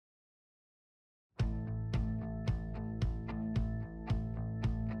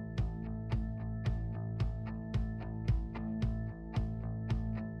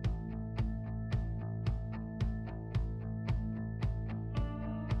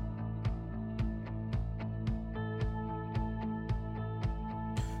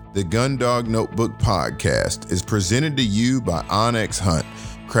The Gun Dog Notebook podcast is presented to you by Onyx Hunt,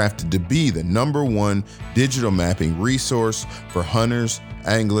 crafted to be the #1 digital mapping resource for hunters,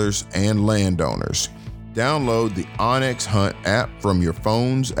 anglers, and landowners. Download the Onyx Hunt app from your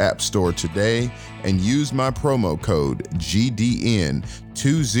phone's app store today and use my promo code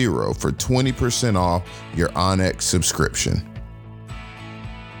GDN20 for 20% off your Onyx subscription.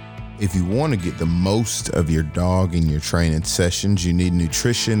 If you want to get the most of your dog in your training sessions, you need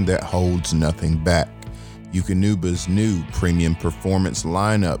nutrition that holds nothing back. Eukanuba's new premium performance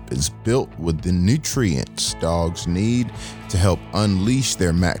lineup is built with the nutrients dogs need to help unleash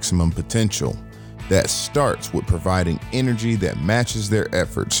their maximum potential. That starts with providing energy that matches their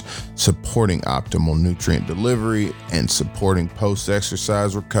efforts, supporting optimal nutrient delivery, and supporting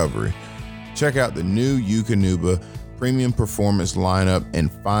post-exercise recovery. Check out the new Eukanuba premium performance lineup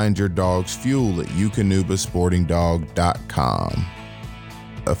and find your dog's fuel at eukanubasportingdog.com.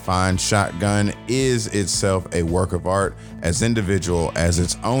 A fine shotgun is itself a work of art, as individual as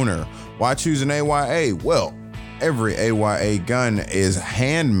its owner. Why choose an AYA? Well, every AYA gun is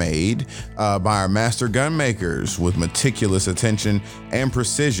handmade by our master gun makers with meticulous attention and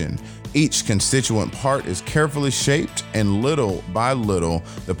precision. Each constituent part is carefully shaped, and little by little,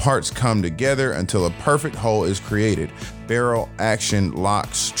 the parts come together until a perfect whole is created. Barrel, action,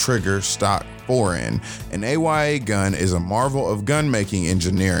 locks, trigger, stock, fore-end. An AYA gun is a marvel of gun-making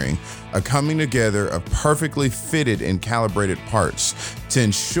engineering, a coming together of perfectly fitted and calibrated parts to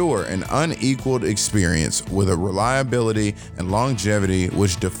ensure an unequaled experience with a reliability and longevity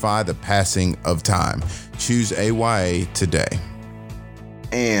which defy the passing of time. Choose AYA today.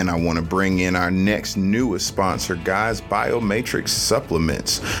 And I want to bring in our next newest sponsor, guys, Biomatrix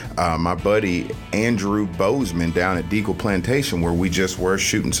Supplements. My buddy Andrew Bozeman down at Deagle Plantation, where we just were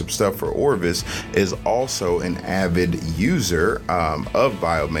shooting some stuff for Orvis, is also an avid user of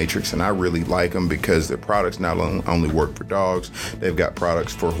Biomatrix, and I really like them because their products not only work for dogs, they've got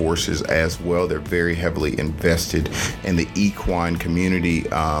products for horses as well. They're very heavily invested in the equine community,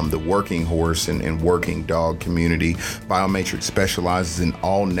 the working horse and working dog community. Biomatrix specializes in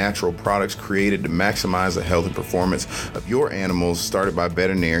all natural products created to maximize the health and performance of your animals. Started by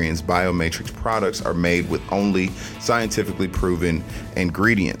veterinarians, Biomatrix products are made with only scientifically proven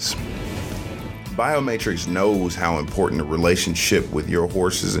ingredients. Biomatrix knows how important the relationship with your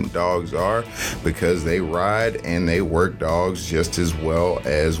horses and dogs are because they ride and they work dogs just as well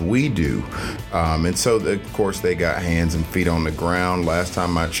as we do. And so, of course, they got hands and feet on the ground. Last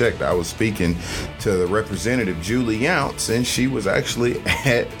time I checked, I was speaking to the representative, Julie Younts, and she was actually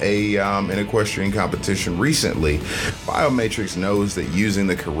at an equestrian competition recently. Biomatrix knows that using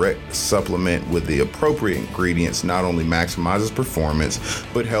the correct supplement with the appropriate ingredients not only maximizes performance,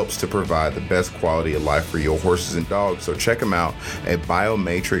 but helps to provide the best quality of life for your horses and dogs. So check them out at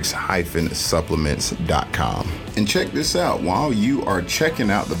biomatrix-supplements.com. And check this out. While you are checking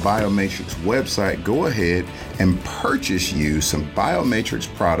out the Biomatrix website, go ahead and purchase you some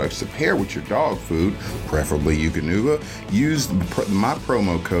Biomatrix products to pair with your dog food, preferably Eukanuba. Use my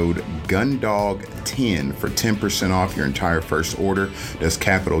promo code GUNDOG10 for 10% off your entire first order. That's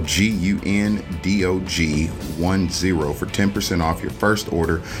capital GUNDOG10 for 10% off your first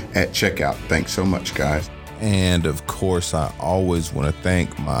order at checkout. Thanks so much, guys. And of course, I always want to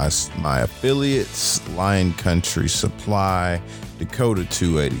thank my affiliates, Lion Country Supply, Dakota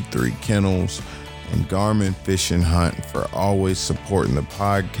 283 Kennels, and Garmin Fish and Hunt for always supporting the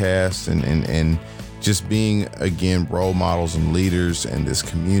podcast and just being, again, role models and leaders in this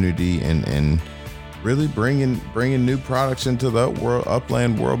community and really bringing new products into the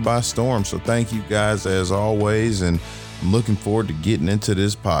upland world by storm. So thank you guys as always, and I'm looking forward to getting into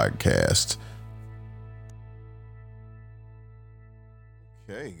this podcast.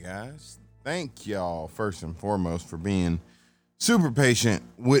 Okay, guys, thank y'all first and foremost for being super patient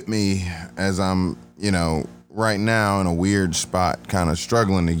with me as I'm, right now in a weird spot, kind of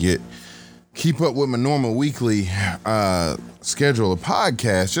struggling to keep up with my normal weekly schedule of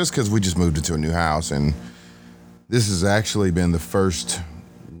podcasts, just because we just moved into a new house, and this has actually been the first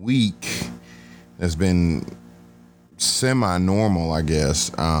week that's been semi-normal, I guess,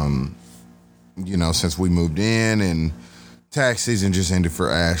 since we moved in, and tax season just ended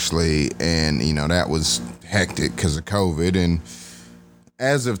for Ashley, and that was hectic because of COVID. And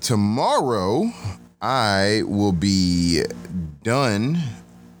as of tomorrow, I will be done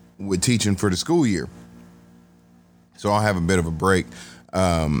with teaching for the school year, so I'll have a bit of a break,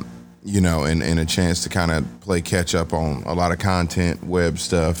 and a chance to kind of play catch up on a lot of content, web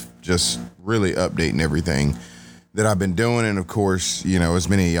stuff, just really updating everything that I've been doing. And of course, as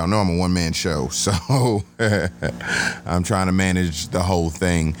many of y'all know, I'm a one-man show. So I'm trying to manage the whole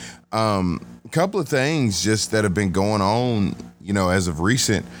thing. A couple of things just that have been going on, as of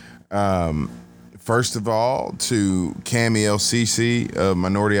recent. First of all, to Cami LCC of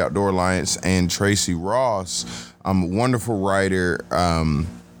Minority Outdoor Alliance and Tracy Ross, a wonderful writer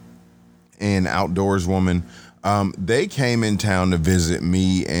and outdoors woman. They came in town to visit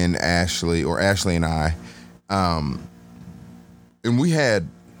me and Ashley and I. And we had,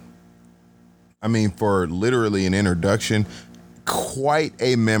 for literally an introduction, quite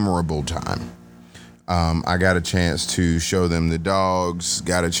a memorable time. I got a chance to show them the dogs,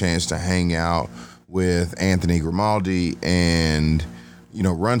 got a chance to hang out with Anthony Grimaldi and,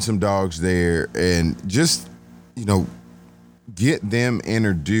 run some dogs there and just, get them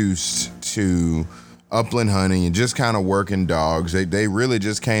introduced to upland hunting and just kind of working dogs. They really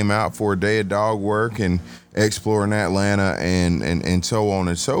just came out for a day of dog work and exploring Atlanta and so on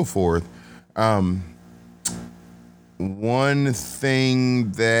and so forth. One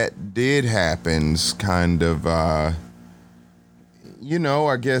thing that did happen is kind of, I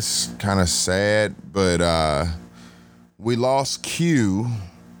guess kind of sad, but we lost Q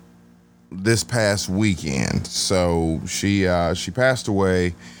this past weekend. So she passed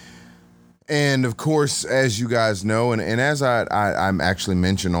away. And of course, as you guys know, and as I'm actually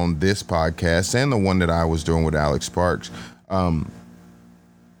mentioned on this podcast and the one that I was doing with Alex Sparks, I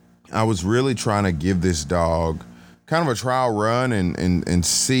was really trying to give this dog kind of a trial run and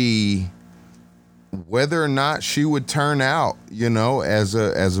see whether or not she would turn out, as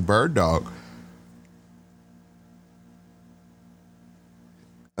a bird dog.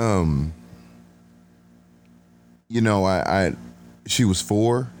 She was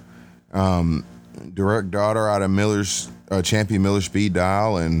 4. Direct daughter out of Champion Miller Speed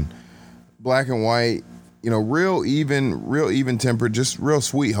Dial, and black and white, real even tempered, just real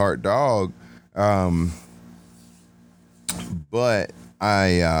sweetheart dog. But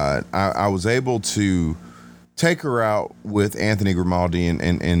I was able to take her out with Anthony Grimaldi and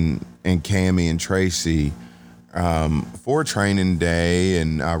Cammy and Tracy for training day,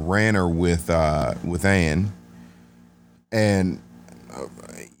 and I ran her with Ann. And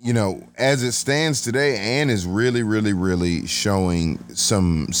as it stands today, Ann is really, really, really showing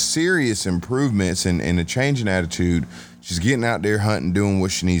some serious improvements and a change in attitude. She's getting out there hunting, doing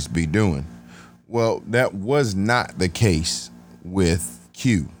what she needs to be doing. Well, that was not the case with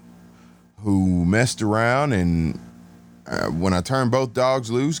Q, who messed around, and when I turned both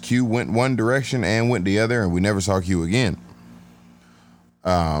dogs loose, Q went one direction and went the other, and we never saw Q again,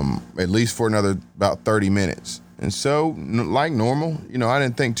 at least for another about 30 minutes. And so, like normal, I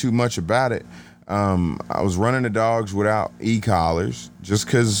didn't think too much about it. I was running the dogs without e-collars just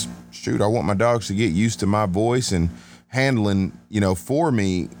because, I want my dogs to get used to my voice and handling, for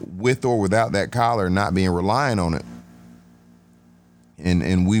me with or without that collar, not being reliant on it.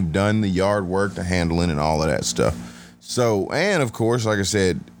 And we've done the yard work, the handling, and all of that stuff. So, and of course, like I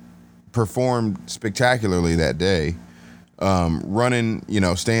said, performed spectacularly that day. Running,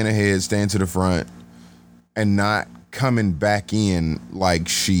 staying ahead, staying to the front, and not coming back in like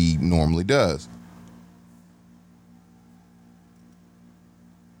she normally does.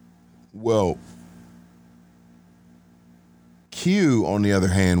 Well, Q, on the other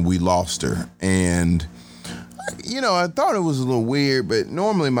hand, we lost her. And, I thought it was a little weird, but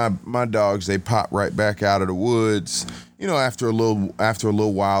normally my dogs, they pop right back out of the woods, after a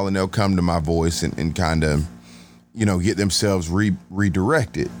little while, and they'll come to my voice and kind of, get themselves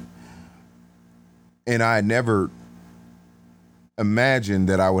redirected. And I never imagined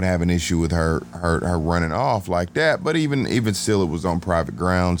that I would have an issue with her running off like that. But even still, it was on private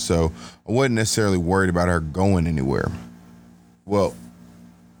ground, so I wasn't necessarily worried about her going anywhere. Well,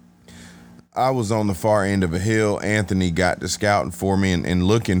 I was on the far end of a hill. Anthony got to scouting for me and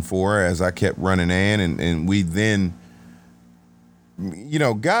looking for her as I kept running Ann, and we then,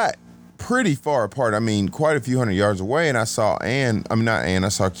 got pretty far apart. Quite a few hundred yards away, and I saw I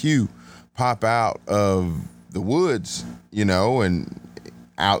saw Q pop out of the woods, and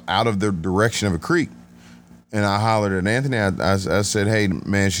out of the direction of a creek. And I hollered at Anthony. I said, "Hey,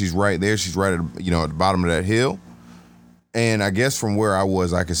 man, she's right there. She's right at at the bottom of that hill." And I guess from where I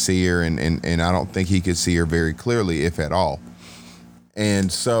was, I could see her, and I don't think he could see her very clearly, if at all.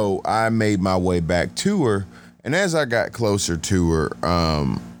 And so I made my way back to her. And as I got closer to her,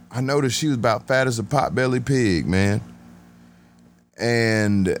 I noticed she was about fat as a pot-bellied pig, man.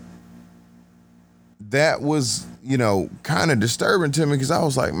 And that was, kind of disturbing to me, because I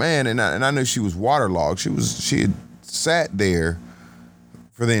was like, man, and I knew she was waterlogged. She had sat there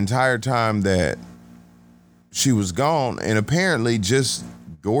for the entire time that she was gone and apparently just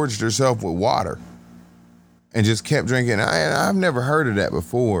gorged herself with water and just kept drinking. I've never heard of that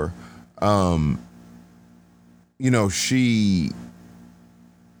before.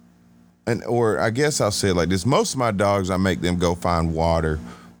 Or I guess I'll say it like this. Most of my dogs, I make them go find water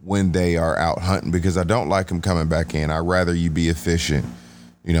when they are out hunting because I don't like them coming back in. I'd rather you be efficient.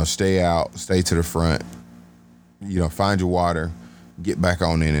 Stay out, stay to the front, find your water, get back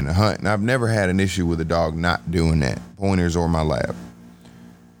on in the hunt. And I've never had an issue with a dog not doing that, pointers or my lab.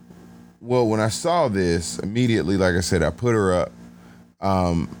 Well, when I saw this, immediately, like I said, I put her up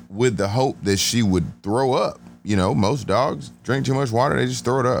with the hope that she would throw up. Most dogs drink too much water, they just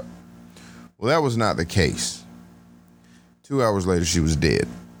throw it up. Well, that was not the case. 2 hours later, she was dead.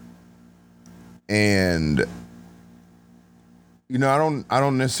 And, I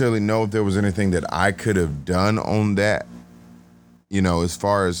don't necessarily know if there was anything that I could have done on that, as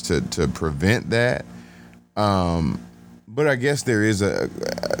far as to prevent that. But I guess there is a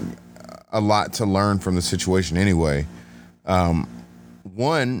lot to learn from the situation anyway.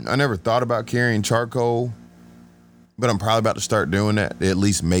 One, I never thought about carrying charcoal, but I'm probably about to start doing that to at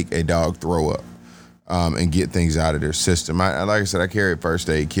least make a dog throw up and get things out of their system. Like I said, I carry a first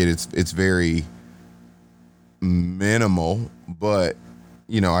aid kit. It's very minimal, but,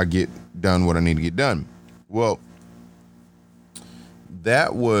 I get done what I need to get done. Well,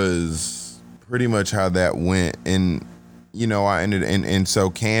 that was pretty much how that went. And, I ended, and so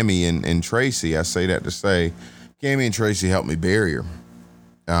Cammie and Tracy, I say that to say, Cammie and Tracy helped me bury her.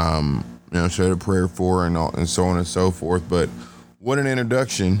 Said a prayer for her and so on and so forth. But what an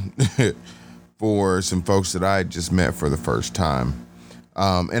introduction for some folks that I just met for the first time.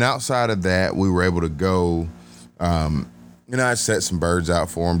 And outside of that, we were able to go, I set some birds out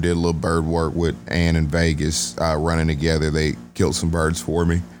for them, did a little bird work with Ann in Vegas, running together. They killed some birds for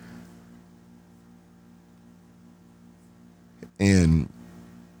me. And,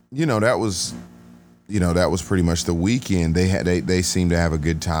 that was pretty much the weekend. They seemed to have a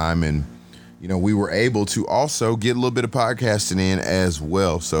good time, and we were able to also get a little bit of podcasting in as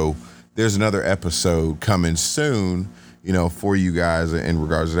well. So there's another episode coming soon, for you guys in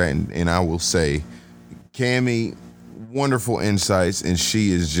regards to that. And I will say, Cammie, wonderful insights, and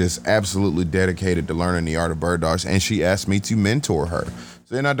she is just absolutely dedicated to learning the art of bird dogs. And she asked me to mentor her,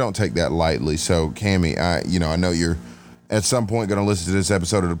 and I don't take that lightly. So Cammie, I know you're at some point going to listen to this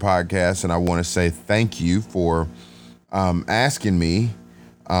episode of the podcast, and I want to say thank you for asking me.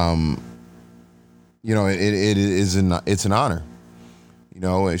 It's an honor.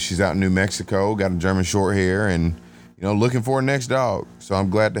 And she's out in New Mexico, got a German short hair, and looking for a next dog. So I'm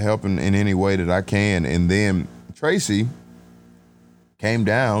glad to help in any way that I can. And then Tracy came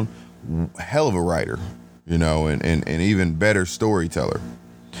down, hell of a writer, and even better storyteller.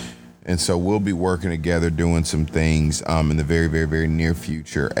 And so we'll be working together doing some things in the very, very, very near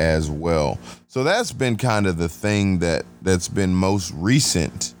future as well. So that's been kind of the thing that's been most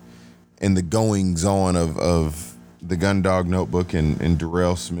recent in the goings on of the Gun Dog Notebook and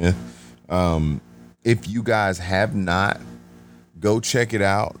Darrell Smith. If you guys have not, go check it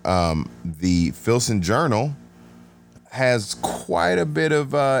out. The Filson Journal has quite a bit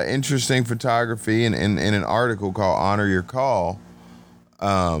of interesting photography in an article called Honor Your Call.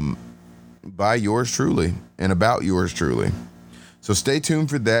 By yours truly and about yours truly. So stay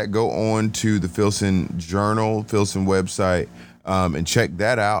tuned for that. Go on to the Filson Journal, Filson website, and check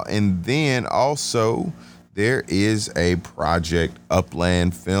that out. And then also there is a Project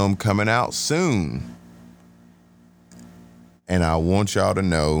Upland film coming out soon. And I want y'all to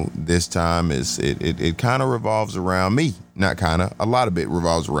know this time it kind of revolves around me. Not kind of, a lot of it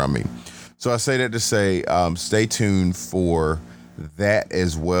revolves around me. So I say that to say, stay tuned for that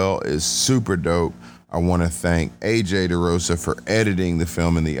as well. Is super dope. I want to thank AJ DeRosa for editing the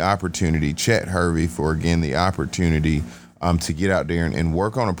film and the opportunity, Chet Hervey for, again, the opportunity to get out there and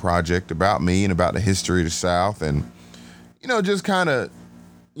work on a project about me and about the history of the South, and, just kind of,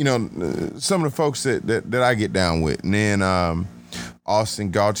 some of the folks that I get down with. And then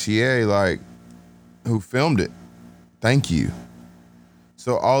Austin Gauthier, who filmed it. Thank you.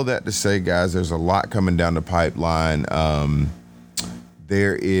 So all that to say, guys, there's a lot coming down the pipeline.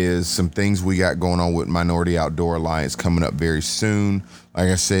 There is some things we got going on with Minority Outdoor Alliance coming up very soon. Like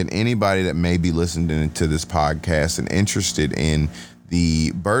I said, anybody that may be listening to this podcast and interested in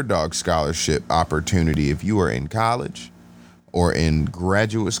the Bird Dog Scholarship opportunity, if you are in college or in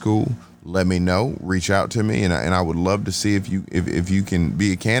graduate school, let me know. Reach out to me, and I would love to see if you can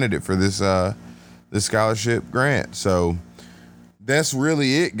be a candidate for this scholarship grant. So that's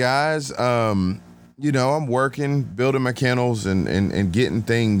really it, guys. I'm working, building my kennels and getting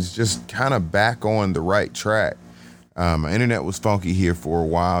things just kind of back on the right track. My internet was funky here for a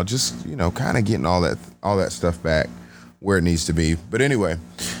while, just, kind of getting all that stuff back where it needs to be. But anyway,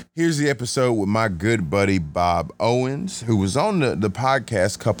 here's the episode with my good buddy, Bob Owens, who was on the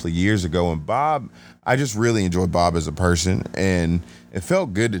podcast a couple of years ago. And Bob, I just really enjoy Bob as a person, and it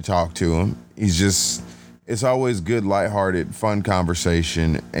felt good to talk to him. It's always good, lighthearted, fun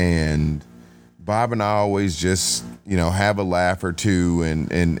conversation. And Bob and I always just, have a laugh or two.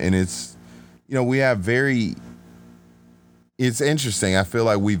 And it's, we have it's interesting. I feel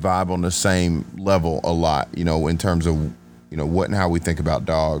like we vibe on the same level a lot, in terms of, what and how we think about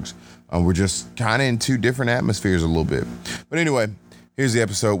dogs. We're just kind of in two different atmospheres a little bit. But anyway, here's the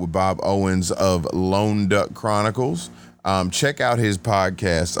episode with Bob Owens of Lone Duck Chronicles. Check out his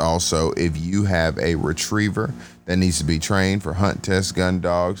podcast also if you have a retriever that needs to be trained for hunt, test, gun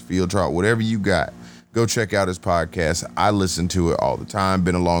dogs, field trial, whatever you got. Go check out his podcast. I listen to it all the time.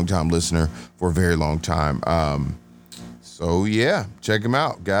 Been a long-time listener for a very long time. So yeah, check him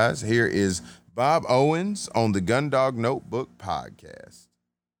out, guys. Here is Bob Owens on the Gun Dog Notebook podcast.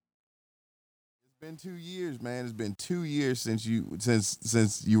 It's been 2 years, man. It's been 2 years since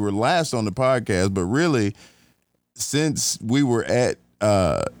you were last on the podcast, but really since we were at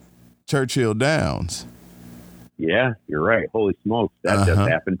Churchill Downs. Yeah, you're right. Holy smokes, that just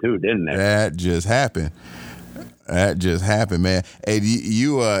happened too, didn't it? That just happened, man. And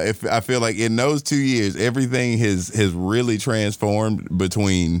if I feel like in those 2 years, everything has really transformed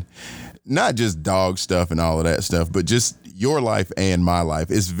between not just dog stuff and all of that stuff, but just your life and my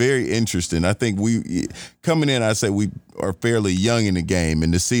life. It's very interesting. I think coming in, I say we are fairly young in the game,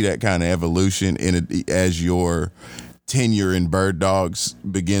 and to see that kind of evolution as your tenure in bird dogs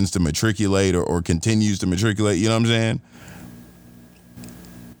begins to matriculate or continues to matriculate, you know what I'm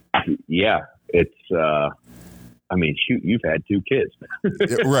saying? Yeah, it's shoot, you've had 2 kids.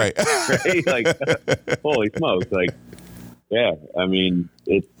 Right. Right? Like, holy smokes. Like, yeah,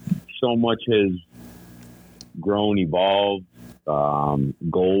 it's so much has grown, evolved.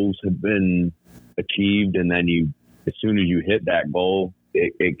 Goals have been achieved. And then as soon as you hit that goal,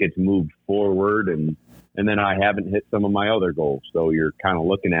 it gets moved forward. And then I haven't hit some of my other goals. So you're kind of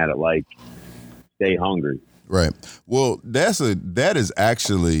looking at it like, stay hungry. Right. Well, that is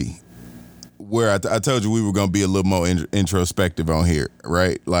actually where I told you we were going to be a little more introspective on here,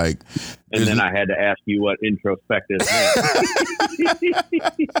 right? Like, and then I had to ask you what introspective meant.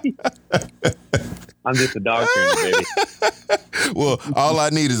 I'm just a dog trainer, baby. Well, all I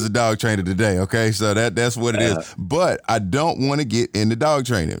need is a dog trainer today, okay? So that's what it is. But I don't want to get into dog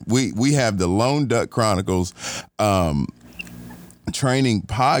training. We have the Lone Duck Chronicles training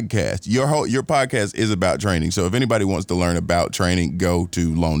podcast. Your podcast is about training. So if anybody wants to learn about training, go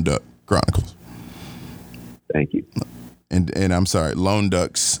to Lone Duck Chronicles. Thank you. And I'm sorry, Lone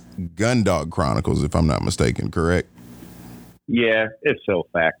Duck's Gun Dog Chronicles, if I'm not mistaken, correct? Yeah, it's so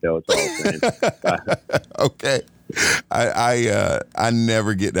facto. It's all the same. Okay. I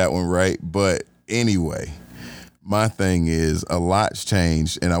never get that one right. But anyway, my thing is a lot's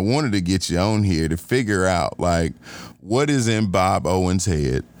changed, and I wanted to get you on here to figure out, like, what is in Bob Owens'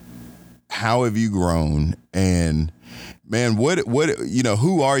 head? How have you grown? And man, what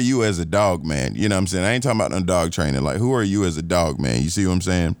who are you as a dog man? You know what I'm saying? I ain't talking about no dog training. Like, who are you as a dog man? You see what I'm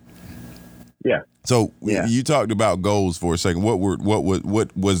saying? Yeah. So you talked about goals for a second. What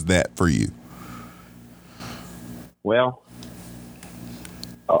was that for you? Well,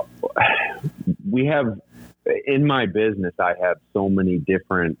 we have, in my business, I have so many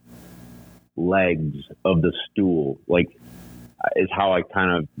different legs of the stool, like, is how I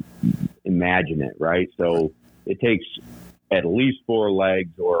kind of imagine it, right? So it takes at least 4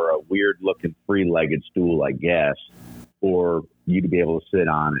 legs or a weird looking 3-legged stool, I guess, for you to be able to sit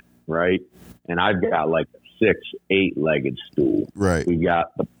on it, right? And I've got like a 6, 8-legged stool. Right. We've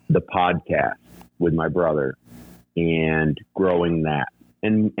got the podcast with my brother and growing that.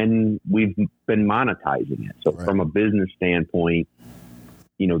 And we've been monetizing it. So from a business standpoint,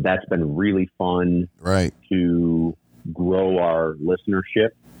 that's been really fun to grow our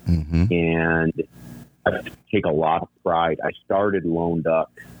listenership. Mm-hmm. And I take a lot of pride. I started Lone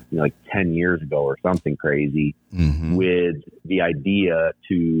Duck like 10 years ago or something crazy, with the idea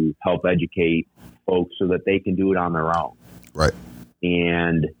to help educate folks so that they can do it on their own. Right.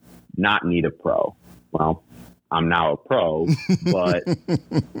 And not need a pro. Well, I'm now a pro,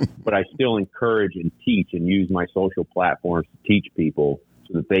 but I still encourage and teach and use my social platforms to teach people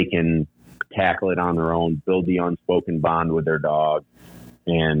so that they can tackle it on their own, build the unspoken bond with their dog,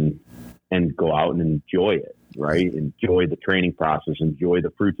 and go out and enjoy it. right? Enjoy the training process, enjoy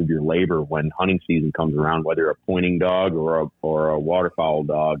the fruits of your labor when hunting season comes around, whether a pointing dog or a waterfowl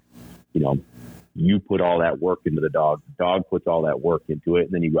dog. You know, you put all that work into the dog puts all that work into it,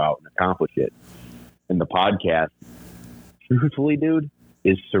 and then you go out and accomplish it. And the podcast, truthfully, dude,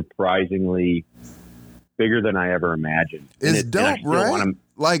 is surprisingly bigger than I ever imagined. It's dope, right?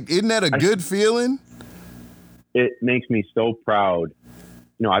 Like, isn't that a good feeling? It makes me so proud.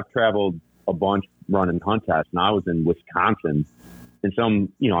 You know, I've traveled a bunch running hunt tests, and I was in Wisconsin, and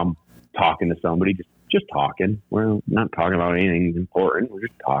I'm talking to somebody, just talking. We're not talking about anything important. We're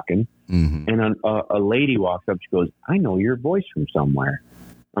just talking. Mm-hmm. And a lady walks up. She goes, "I know your voice from somewhere."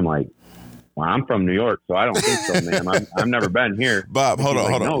 I'm like, "Well, I'm from New York, so I don't think so, ma'am. I've never been here." Bob, hold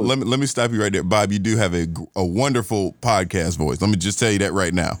on. No. Let me stop you right there. Bob, you do have a wonderful podcast voice. Let me just tell you that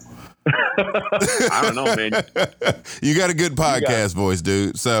right now. I don't know, man. You got a good podcast voice,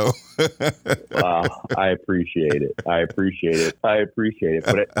 dude. So, wow, I appreciate it. But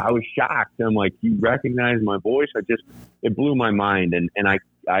I was shocked. I'm like, "You recognize my voice?" It blew my mind, and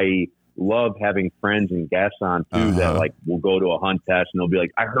I love having friends and guests on too that like will go to a hunt test and they'll be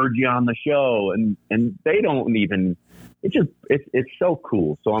like, "I heard you on the show," and they don't even. It's so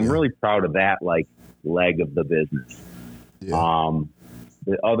cool. So I'm really proud of that like leg of the business. Yeah.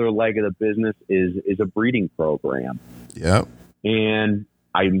 The other leg of the business is a breeding program. Yep. And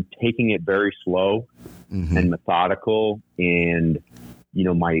I'm taking it very slow and methodical. And, you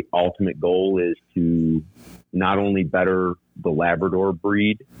know, my ultimate goal is to not only better the Labrador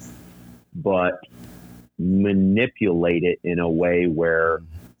breed, but manipulate it in a way where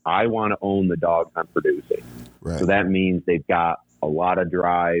I want to own the dogs I'm producing. Right. So that means they've got a lot of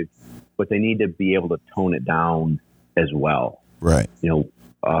drive, but they need to be able to tone it down as well. Right. You know,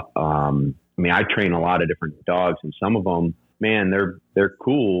 I mean, I train a lot of different dogs, and some of them, man, they're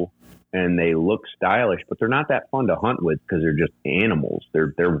cool and they look stylish, but they're not that fun to hunt with because they're just animals.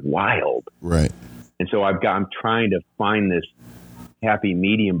 They're wild. Right. And so I'm trying to find this happy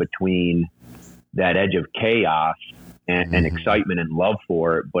medium between that edge of chaos and excitement and love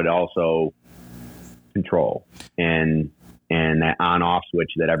for it, but also control and that on-off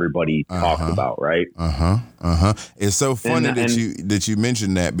switch that everybody talks about, right? It's so funny that you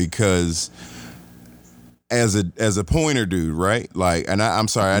mentioned that, because as a pointer dude, right? Like, and I'm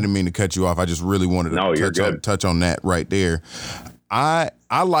sorry, I didn't mean to cut you off. I just really wanted to touch on that right there. I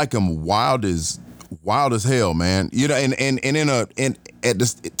like them wild as hell, man. You know, and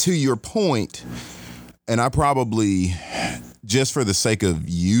to your point, and I probably, just for the sake of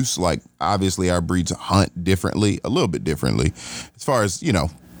use, like obviously our breeds hunt a little bit differently as far as, you know,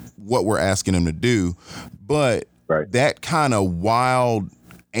 what we're asking them to do. But that kind of wild,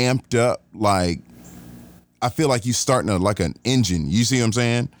 amped up, like, I feel like you starting like an engine. You see what I'm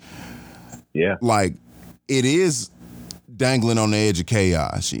saying? Yeah. Like, it is dangling on the edge of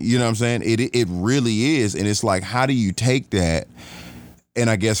chaos. You know what I'm saying? It really is. And it's like, how do you take that? And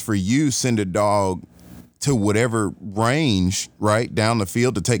I guess for you, send a dog to whatever range, right, down the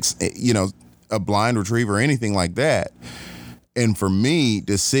field to take, you know, a blind retriever or anything like that. And for me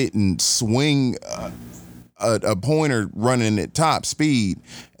to sit and swing a pointer running at top speed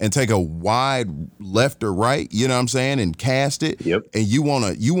and take a wide left or right, you know what I'm saying, and cast it. Yep. And you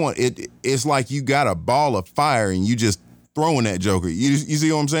want it. It's like you got a ball of fire and you just throwing that joker. You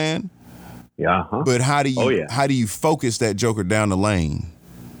see what I'm saying? Yeah. But how do you focus that joker down the lane?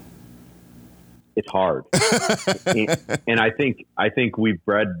 It's hard. and I think we've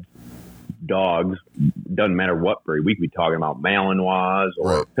bred dogs, doesn't matter what breed. We could be talking about Malinois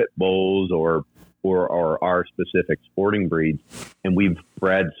or pit bulls or our specific sporting breeds, and we've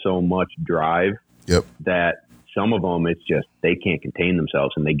bred so much drive that some of them, it's just they can't contain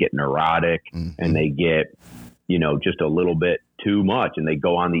themselves and they get neurotic and they get, you know, just a little bit too much, and they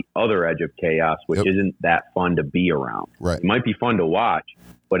go on the other edge of chaos, which isn't that fun to be around. Right. It might be fun to watch,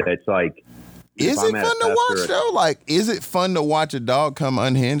 but it's like, is it fun to watch though? Like, is it fun to watch a dog come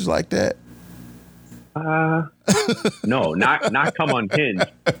unhinged like that? No, not come unhinged,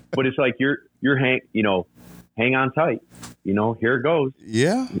 but it's like you're hang on tight. You know, here it goes.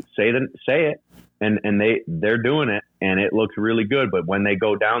 Yeah. Say it. And they're doing it, and it looks really good. But when they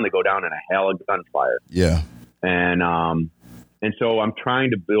go down in a hell of gunfire. Yeah. And so I'm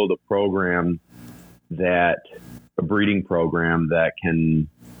trying to build a breeding program that can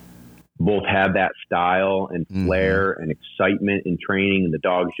both have that style and flair and excitement in training, and the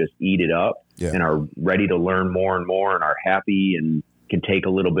dogs just eat it up and are ready to learn more and more and are happy and can take a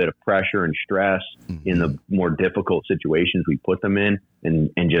little bit of pressure and stress in the more difficult situations we put them in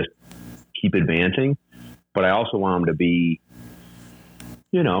and just keep advancing. But I also want them to be,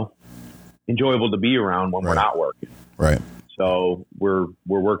 you know, enjoyable to be around when we're not working. Right. So we're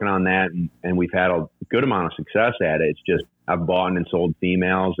working on that, and we've had a good amount of success at it. It's just I've bought and sold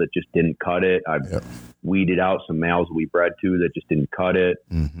females that just didn't cut it. I've weeded out some males we bred to that just didn't cut it.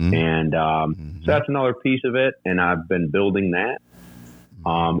 Mm-hmm. And so that's another piece of it, and I've been building that.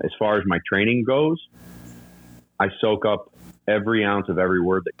 As far as my training goes, I soak up every ounce of every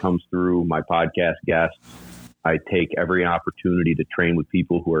word that comes through my podcast guests. I take every opportunity to train with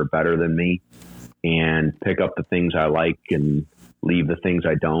people who are better than me and pick up the things I like and leave the things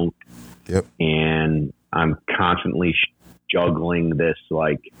I don't. Yep. And I'm constantly juggling this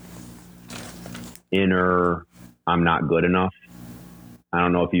like inner, I'm not good enough. I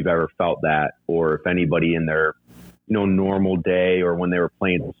don't know if you've ever felt that, or if anybody in their, normal day or when they were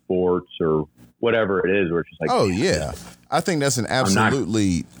playing sports or whatever it is, where it's just like, oh yeah, I think that's an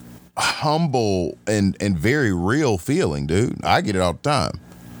absolutely humble and very real feeling, dude. I get it all the time.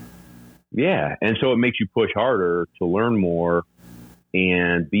 Yeah. And so it makes you push harder to learn more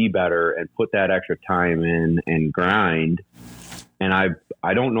and be better and put that extra time in and grind. And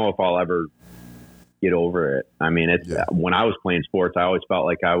I don't know if I'll ever get over it. I mean, when I was playing sports, I always felt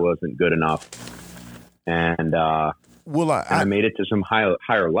like I wasn't good enough. And I made it to some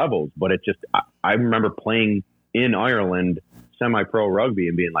higher levels, but it just, I remember playing in Ireland semi-pro rugby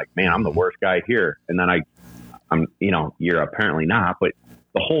and being like, man, I'm the worst guy here. And then I'm, you're apparently not, but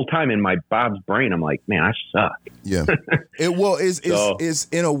the whole time in my Bob's brain, I'm like, man, I suck. Yeah. It's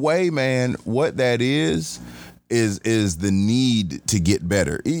in a way, man, what that is the need to get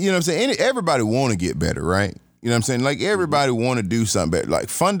better. You know what I'm saying? Everybody want to get better, right? You know what I'm saying? Like everybody want to do something better. Like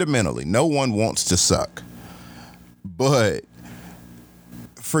fundamentally, no one wants to suck. But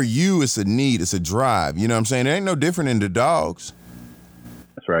for you, it's a need, it's a drive. You know what I'm saying? It ain't no different than the dogs.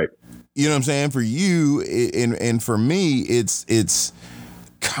 That's right. You know what I'm saying? For you and for me, it's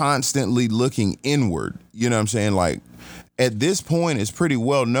constantly looking inward. You know what I'm saying? Like at this point, it's pretty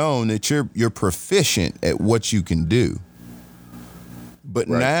well known that you're proficient at what you can do. But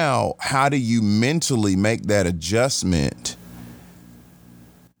now, how do you mentally make that adjustment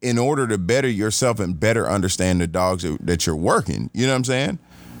in order to better yourself and better understand the dogs that you're working? You know what I'm saying?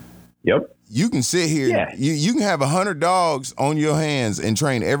 Yep. You can sit here, you can have 100 dogs on your hands and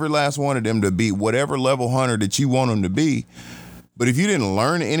train every last one of them to be whatever level hunter that you want them to be. But if you didn't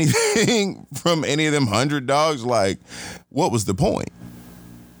learn anything from any of them 100 dogs, like, what was the point?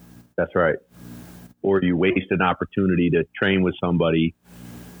 That's right. Or you waste an opportunity to train with somebody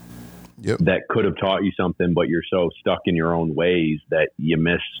that could have taught you something, but you're so stuck in your own ways that you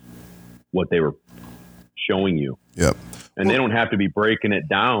miss what they were showing you. Yep. And they don't have to be breaking it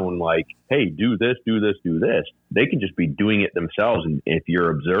down like, hey, do this, do this, do this. They can just be doing it themselves. And if you're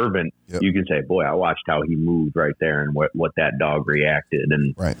observant, you can say, boy, I watched how he moved right there and what that dog reacted.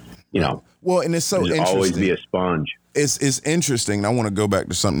 And, well, and it's so interesting. Always be a sponge. It's interesting. I want to go back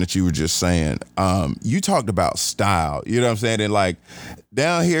to something that you were just saying. You talked about style, you know what I'm saying? And like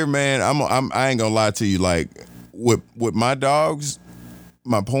down here, man, I ain't gonna lie to you. Like with my dogs,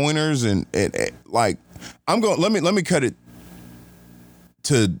 my pointers and like, let me cut it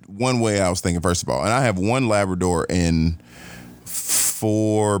to one way I was thinking, first of all. And I have one Labrador and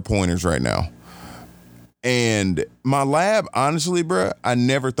 4 pointers right now. And my lab, honestly, bro, I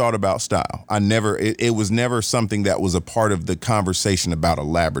never thought about style. It was never something that was a part of the conversation about a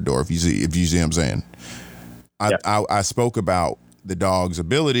Labrador, if you see what I'm saying. I spoke about the dog's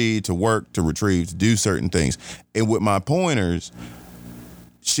ability to work, to retrieve, to do certain things. And with my pointers,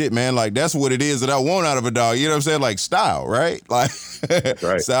 shit, man, like that's what it is that I want out of a dog. You know what I'm saying? Like style, right? Like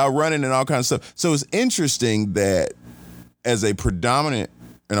style, running and all kinds of stuff. So it's interesting that as a predominant,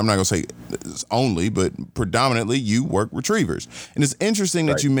 and I'm not going to say only, but predominantly you work retrievers. And it's interesting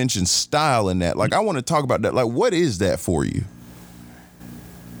that you mentioned style in that. Like I want to talk about that. Like what is that for you?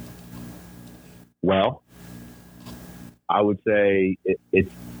 Well, I would say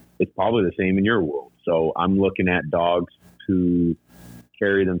it's probably the same in your world. So I'm looking at dogs who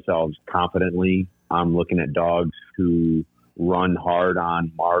carry themselves confidently. I'm looking at dogs who run hard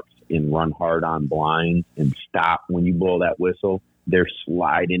on marks and run hard on blinds and stop when you blow that whistle. They're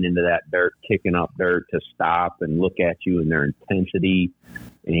sliding into that dirt, kicking up dirt to stop and look at you and their intensity.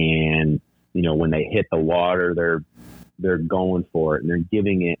 And, when they hit the water, they're going for it and they're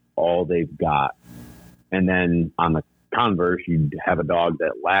giving it all they've got. And then on the converse, you have a dog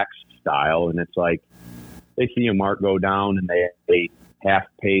that lacks style, and it's like they see a mark go down and they half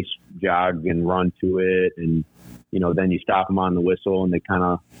pace jog and run to it. And, then you stop them on the whistle and they kind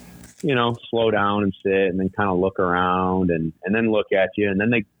of, slow down and sit and then kind of look around and then look at you. And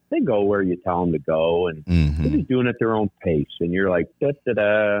then they go where you tell them to go. And they're just doing it at their own pace. And you're like,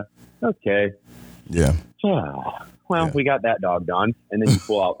 da-da-da. okay. Yeah. Well, we got that dog done. And then you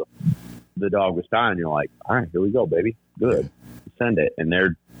pull out the dog was dying. And you're like, all right, here we go, baby. Good. Send it. And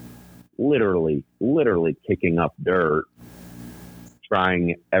they're literally kicking up dirt,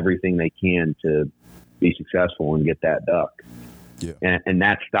 trying everything they can to be successful and get that duck. Yeah. And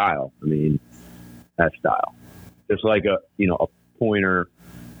that style. I mean, that style. Just like a pointer,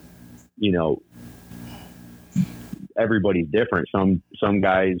 everybody's different. Some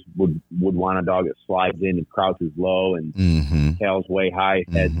guys would want a dog that slides in and crouches low and tail's way high,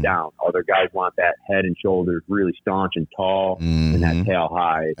 head down. Other guys want that head and shoulders really staunch and tall and that tail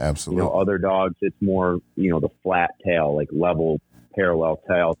high. Absolutely. Other dogs, it's more, the flat tail, like level, parallel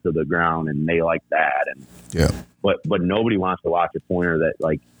tail to the ground, and they like that. And but nobody wants to watch a pointer that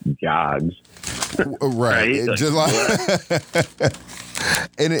like jogs. Right. Right? Just like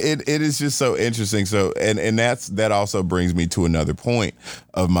and it is just so interesting. So and that also brings me to another point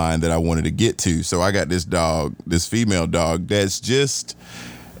of mine that I wanted to get to. So I got this female dog that's just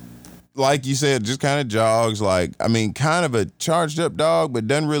like you said, just kind of jogs, like, I mean, kind of a charged up dog, but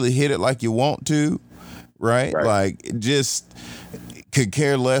doesn't really hit it like you want to, right? Like, just could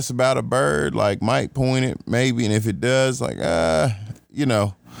care less about a bird, like might point it maybe, and if it does, like,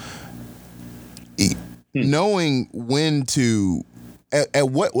 knowing when to, at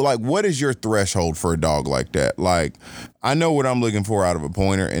what is your threshold for a dog like that? Like, I know what I'm looking for out of a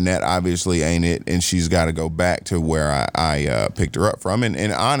pointer, and that obviously ain't it, and she's got to go back to where I picked her up from,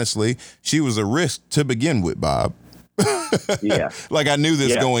 and honestly, she was a risk to begin with, Bob. Yeah. Like, I knew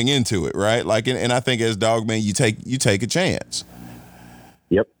this going into it, right? Like, and I think as dog man, you take a chance.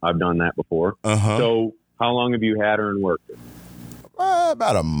 Yep, I've done that before. So how long have you had her and worked her?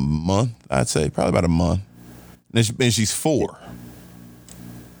 About a month, I'd say. Probably about a month. And she's 4.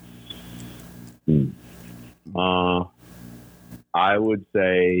 I would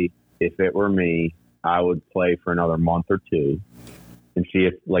say if it were me, I would play for another month or 2 and see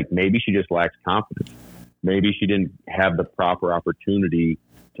if, like, maybe she just lacks confidence. Maybe she didn't have the proper opportunity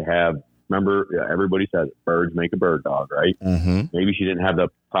to have. Remember, everybody says birds make a bird dog, right? Maybe she didn't have the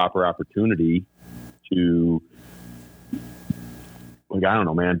proper opportunity to, like, I don't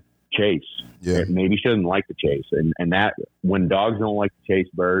know, man, chase. Yeah. Maybe she doesn't like to chase. And that, when dogs don't like to chase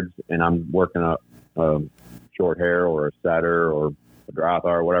birds, and I'm working a short hair or a setter or a Drothar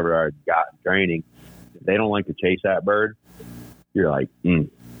or whatever I got in training, if they don't like to chase that bird, you're like,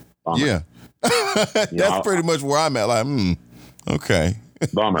 bummer. Yeah. That's pretty much where I'm at. Like, okay.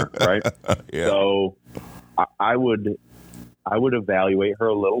 Bummer, right? Yeah. So I would evaluate her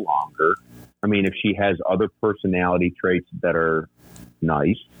a little longer. I mean, if she has other personality traits that are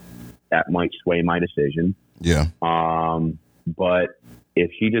nice, that might sway my decision. Yeah. But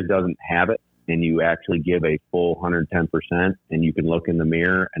if she just doesn't have it, and you actually give a full 110%, and you can look in the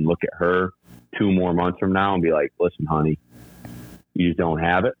mirror and look at her 2 more months from now and be like, listen, honey, you just don't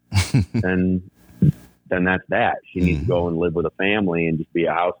have it, then that's that. She needs to go and live with a family and just be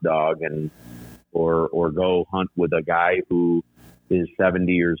a house dog, and or go hunt with a guy who is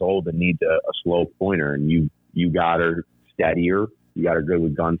 70 years old and needs a slow pointer, and you got her steadier. You got her good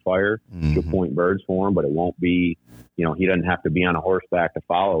with gunfire. She'll point birds for him, but it won't be, he doesn't have to be on a horseback to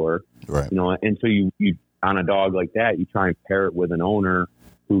follow her. Right. And so you on a dog like that, you try and pair it with an owner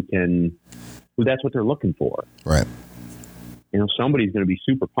who that's what they're looking for. Right. Somebody's going to be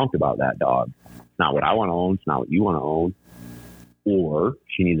super pumped about that dog. It's not what I want to own. It's not what you want to own. Or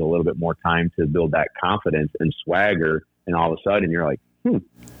she needs a little bit more time to build that confidence and swagger. And all of a sudden you're like, we're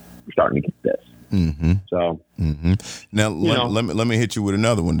starting to get this. So now let me hit you with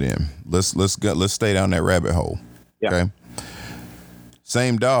another one. Then let's stay down that rabbit hole. Yeah. Okay.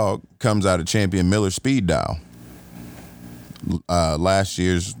 Same dog comes out of Champion Miller Speed Dial. Last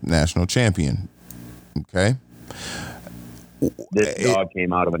year's national champion. Okay. This dog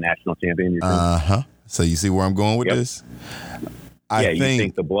came out of a national champion. So you see where I'm going with this? You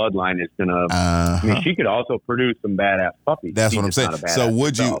think the bloodline is gonna? I mean, she could also produce some badass puppies. That's what I'm saying. So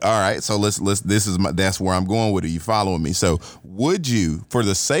would you? All right. So let's. That's where I'm going with it. You following me? So would you, for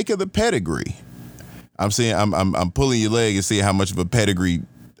the sake of the pedigree? I'm I'm pulling your leg and see how much of a pedigree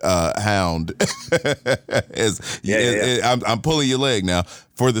hound I'm pulling your leg now.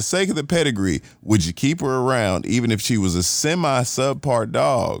 For the sake of the pedigree, would you keep her around even if she was a semi-subpar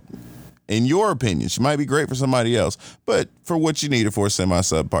dog? In your opinion, she might be great for somebody else, but for what you need her for, a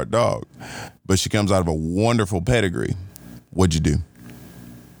semi-subpar dog. But she comes out of a wonderful pedigree. What'd you do?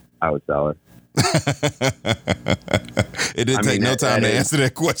 I would sell her. It didn't take no time to answer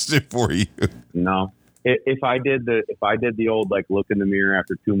that question for you. No. If I did the old, like, look in the mirror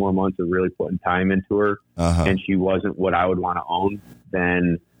after 2 more months of really putting time into her, and she wasn't what I would want to own,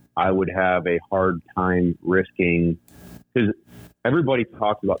 then I would have a hard time risking, because everybody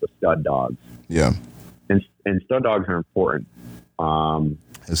talks about the stud dogs. Yeah. And stud dogs are important.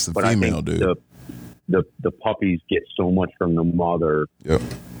 It's the but female, I think dude. The puppies get so much from the mother. Yep.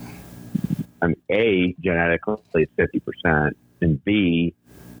 I mean, A, genetically it's 50%, and B,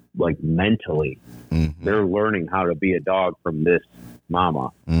 like mentally, they're learning how to be a dog from this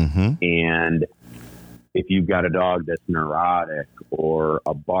mama. And if you've got a dog that's neurotic or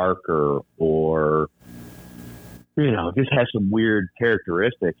a barker or, just has some weird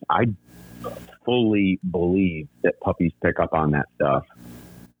characteristics, I fully believe that puppies pick up on that stuff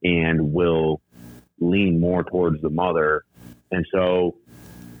and will lean more towards the mother. And so,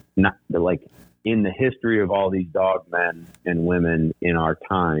 not like in the history of all these dog men and women in our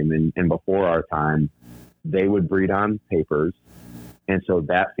time and before our time, they would breed on papers. And so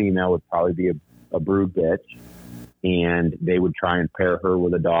that female would probably be a brood bitch, and they would try and pair her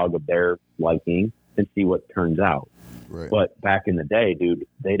with a dog of their liking and see what turns out. Right. But back in the day, dude,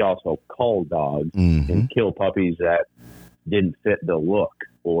 they'd also cull dogs and kill puppies that didn't fit the look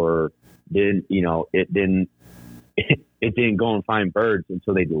or didn't, it didn't go and find birds, and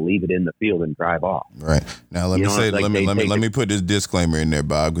so they'd leave it in the field and drive off. Right. Now let me put this disclaimer in there,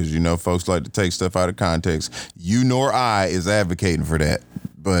 Bob, because folks like to take stuff out of context. You nor I is advocating for that,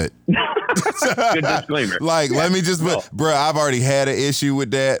 but good disclaimer. Let me just put, bro, I've already had an issue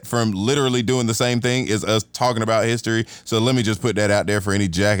with that from literally doing the same thing as us talking about history. So let me just put that out there for any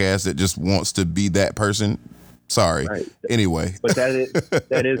jackass that just wants to be that person. Sorry. Right. Anyway. But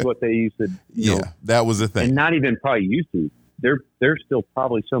that is what they used to yeah, that was the thing. And not even probably used to. There's still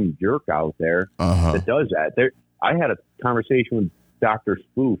probably some jerk out there that does that. I had a conversation with Dr.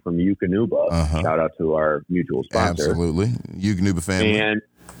 Spoo from Eukanuba. Shout out to our mutual sponsor. Absolutely. Eukanuba family. And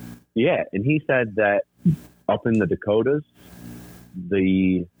he said that up in the Dakotas,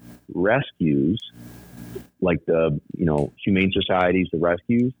 the rescues, like the humane societies, the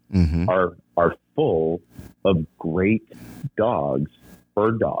rescues are full of great dogs,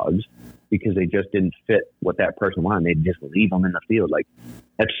 bird dogs, because they just didn't fit what that person wanted. They'd just leave them in the field. Like,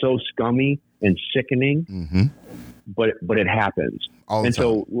 that's so scummy and sickening, but it happens. And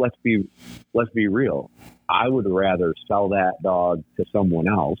so let's be real. I would rather sell that dog to someone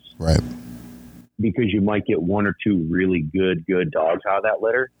else, right? Because you might get one or two really good dogs out of that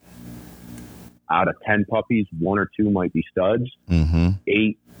litter. Out of 10 puppies, 1 or 2 might be studs.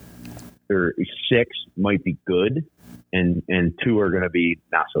 8 or 6 might be good, and 2 are going to be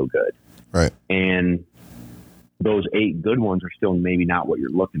not so good. Right. And those 8 good ones are still maybe not what you're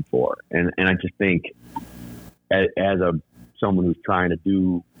looking for. And I just think as someone who's trying to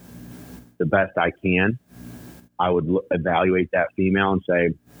do the best I can, I would evaluate that female and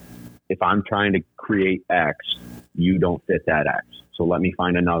say, if I'm trying to create X, you don't fit that X. So let me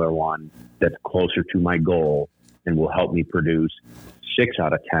find another one that's closer to my goal and will help me produce 6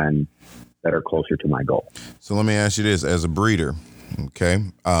 out of 10 that are closer to my goal. So let me ask you this, as a breeder, okay?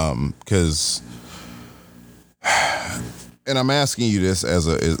 Because, and I'm asking you this as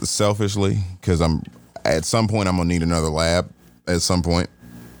selfishly, because at some point I'm gonna need another lab at some point.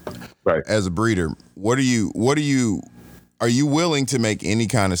 Right. As a breeder, are you willing to make any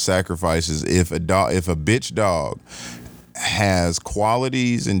kind of sacrifices if a bitch dog has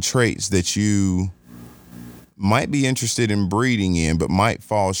qualities and traits that you might be interested in breeding in, but might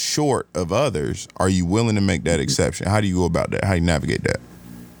fall short of others? Are you willing to make that exception? How do you go about that? How do you navigate that?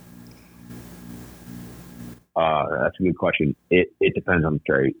 That's a good question. It depends on the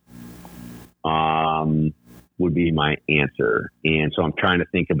trait. Would be my answer. And so I'm trying to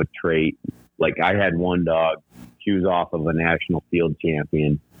think of a trait. Like, I had one dog, she was off of a national field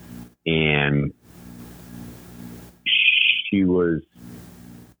champion, and she was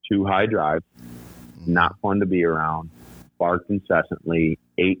too high drive, not fun to be around, barked incessantly,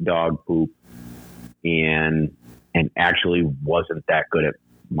 ate dog poop, and actually wasn't that good at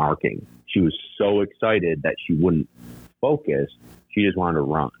marking. She was so excited that she wouldn't focus. She just wanted to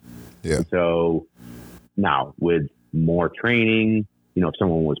run. Yeah. And so now with more training, if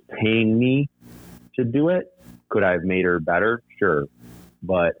someone was paying me to do it, could I have made her better? Sure.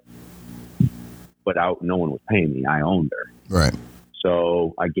 But no one was paying me. I owned her. Right.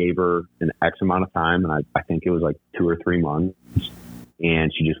 So I gave her an X amount of time, and I think it was like 2 or 3 months,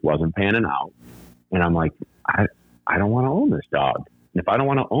 and she just wasn't panning out. And I'm like, I don't want to own this dog. And if I don't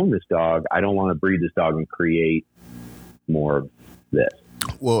want to own this dog, I don't want to breed this dog and create more of this.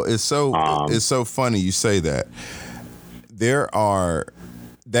 Well, it's so funny you say that.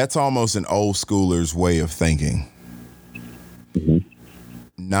 That's almost an old schooler's way of thinking.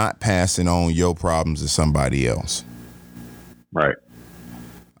 Not passing on your problems to somebody else. Right.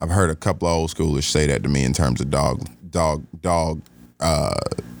 I've heard a couple of old schoolers say that to me in terms of dog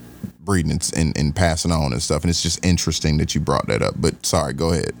breeding and passing on and stuff. And it's just interesting that you brought that up. But sorry,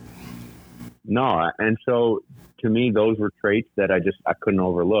 go ahead. No, and so to me, those were traits that I couldn't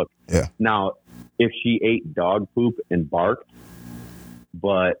overlook. Yeah. Now, if she ate dog poop and barked,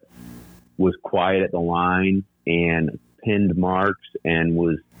 but was quiet at the line and pinned marks and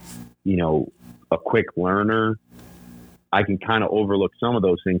was, a quick learner, I can kind of overlook some of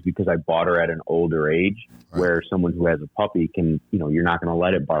those things because I bought her at an older age, right, where someone who has a puppy can, you're not going to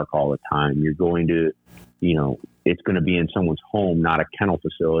let it bark all the time. You're going to, it's going to be in someone's home, not a kennel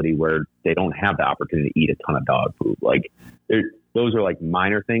facility where they don't have the opportunity to eat a ton of dog food. Like those are like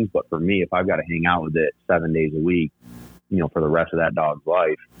minor things. But for me, if I've got to hang out with it 7 days a week, for the rest of that dog's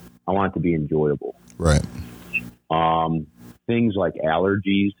life, I want it to be enjoyable. Right. Things like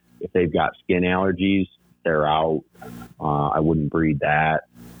allergies, if they've got skin allergies, they're out. I wouldn't breed that.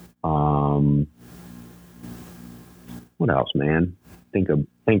 What else, man? Think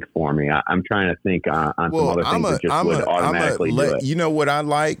for me. I'm trying to think on some other things that just would automatically do it. You know what I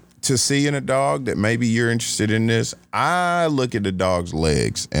like to see in a dog that maybe you're interested in this? I look at the dog's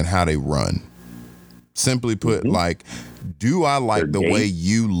legs and how they run. Simply put, like, do I like the way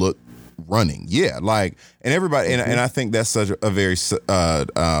you look running? Yeah, like, and everybody, and I think that's such a very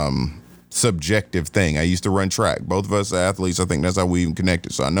subjective thing. I used to run track. Both of us are athletes. I think that's how we even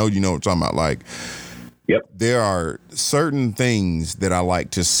connected. So I know you know what I'm talking about. Like, yep, there are certain things that I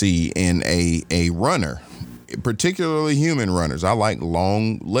like to see in a runner, particularly human runners. I like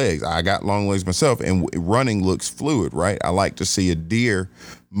long legs. I got long legs myself, and running looks fluid, right? I like to see a deer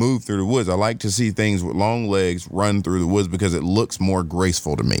move through the woods. I like to see things with long legs run through the woods because it looks more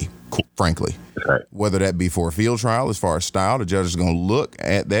graceful to me, frankly. Right. Whether that be for a field trial, as far as style, the judge is going to look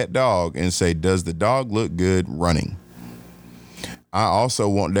at that dog and say, does the dog look good running? I also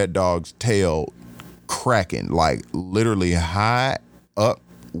want that dog's tail cracking, like literally high up,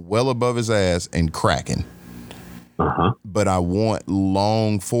 well above his ass and cracking. Uh-huh. But I want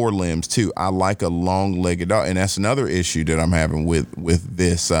long forelimbs too. I like a long-legged dog, and that's another issue that I'm having with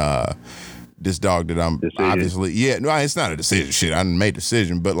this this dog that I'm obviously. Yeah, no, it's not a decision. Shit, I didn't make a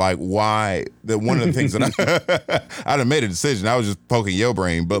decision, but like, why? One of the things that I done made a decision. I was just poking your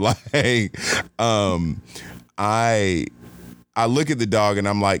brain, but like, I look at the dog and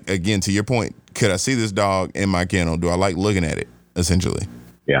I'm like, again, to your point, could I see this dog in my kennel? Do I like looking at it? Essentially,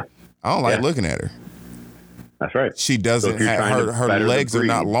 yeah. I don't like looking at her. That's right. She doesn't have her legs are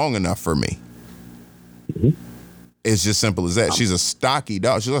not long enough for me. Mm-hmm. It's just simple as that. She's a stocky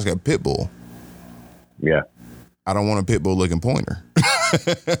dog. She's like a pit bull. Yeah. I don't want a pit bull looking pointer.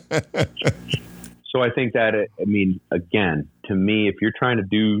 So I think that, again, to me, if you're trying to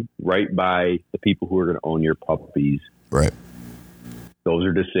do right by the people who are going to own your puppies, right, those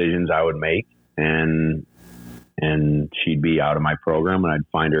are decisions I would make, and she'd be out of my program, and I'd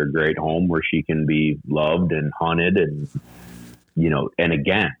find her a great home where she can be loved and hunted. And, and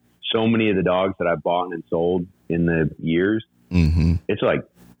again, so many of the dogs that I've bought and sold in the years, mm-hmm, it's like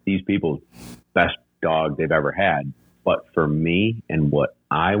these people's best dog they've ever had. But for me and what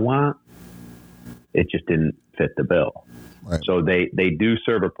I want, it just didn't fit the bill. Right. So they do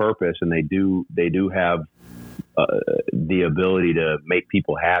serve a purpose, and they do have the ability to make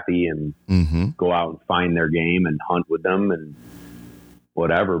people happy and mm-hmm, go out and find their game and hunt with them and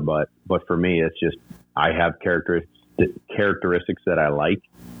whatever. But for me, it's just, I have characteristics that I like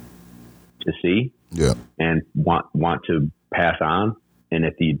to see, yeah, and want to pass on. And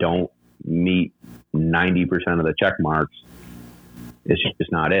if you don't meet 90% of the check marks, it's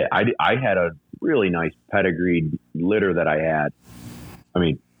just not it. I had a really nice pedigreed litter that I had. I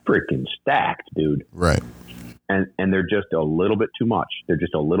mean, freaking stacked, dude. Right. And they're just a little bit too much. They're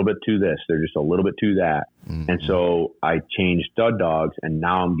just a little bit too this. They're just a little bit too that. Mm-hmm. And so I changed stud dogs, and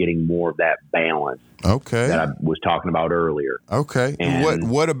now I'm getting more of that balance. Okay. That I was talking about earlier. Okay. And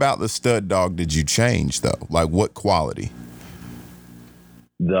what about the stud dog did you change though? Like what quality?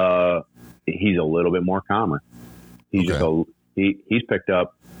 He's a little bit more calmer. He's just he's picked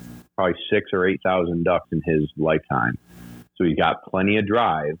up probably 6,000 or 8,000 ducks in his lifetime. So he's got plenty of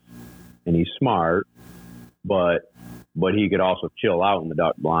drive, and he's smart. But he could also chill out in the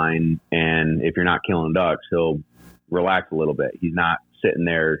duck blind, and if you're not killing ducks, he'll relax a little bit. He's not sitting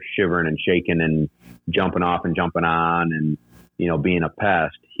there shivering and shaking and jumping off and jumping on and being a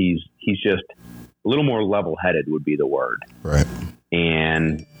pest. He's just a little more level-headed would be the word. Right.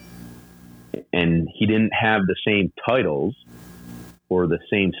 And he didn't have the same titles or the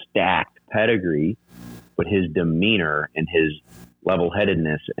same stacked pedigree, but his demeanor and his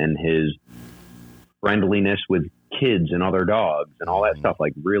level-headedness and his friendliness with kids and other dogs and all that stuff.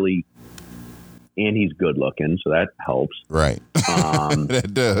 Like really, and he's good looking, so that helps. Right.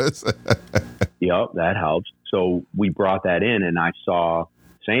 That does. Yep, that helps. So we brought that in, and I saw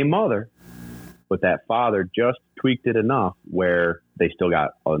same mother, but that father just tweaked it enough where they still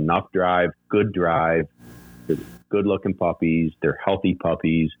got enough drive, good looking puppies. They're healthy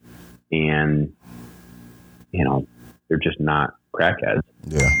puppies, and they're just not crackheads.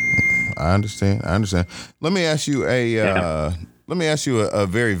 Yeah, I understand. Let me ask you a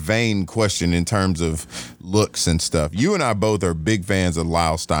very vain question in terms of looks and stuff. You and I both are big fans of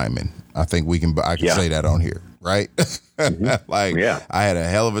Lyle Steinman. I think I can say that on here, right? Mm-hmm. I had a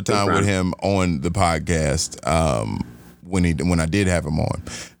hell of a time with him on the podcast when I did have him on.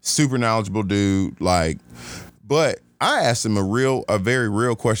 Super knowledgeable dude, but I asked him a very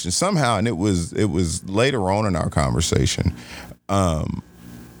real question somehow, and it was later on in our conversation. I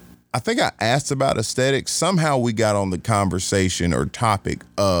think I asked about aesthetics. Somehow we got on the conversation or topic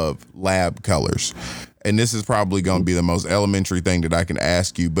of lab colors. And this is probably going to be the most elementary thing that I can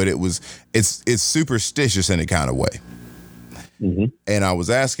ask you, but it's superstitious in a kind of way. Mm-hmm. And I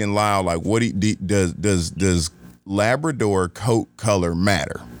was asking Lyle, what does Labrador coat color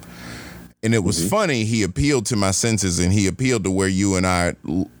matter? And it was funny. He appealed to my senses, and he appealed to where you and I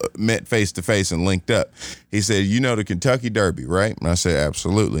met face to face and linked up. He said, the Kentucky Derby, right? And I said,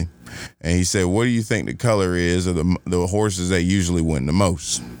 absolutely. And he said, what do you think the color is of the horses that usually win the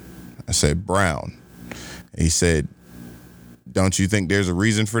most? I said, brown. And he said, don't you think there's a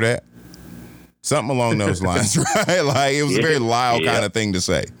reason for that? Something along those lines, right? It was a very Lyle kind of thing to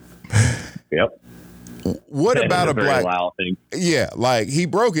say. Yep. What about a black? Lyle thing. Yeah, he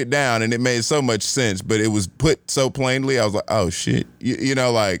broke it down and it made so much sense, but it was put so plainly. I was like, oh shit,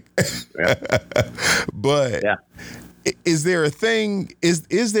 But is there a thing?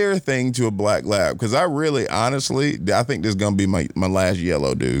 Is there a thing to a black lab? Because I really, honestly, I think this is gonna be my last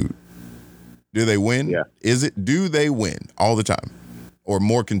yellow dude. Do they win? Yeah. Do they win all the time, or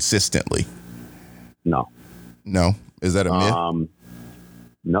more consistently? No. Is that a myth?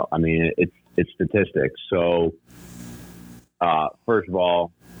 No. I mean, it's statistics. So, first of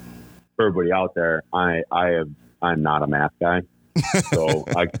all, for everybody out there, I'm not a math guy, so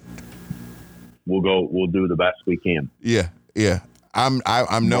we'll do the best we can. Yeah. I'm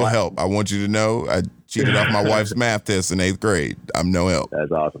no help. I want you to know I cheated off my wife's math test in 8th grade. I'm no help.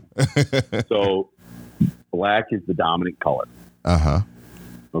 That's awesome. So black is the dominant color.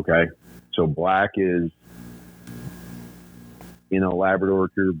 Okay. So black is, Labrador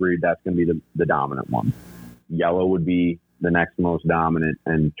Retriever breed, that's going to be the dominant one. Yellow would be the next most dominant,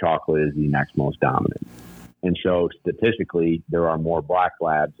 and chocolate is the next most dominant. And so statistically, there are more black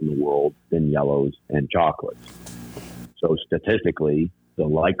labs in the world than yellows and chocolates. So statistically, the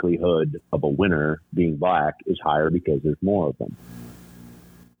likelihood of a winner being black is higher because there's more of them.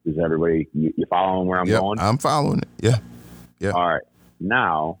 Is everybody, you following where I'm going? I'm following it. Yeah. All right.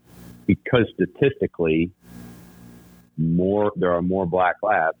 Now, because statistically, there are more black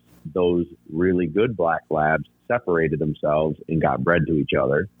labs, those really good black labs separated themselves and got bred to each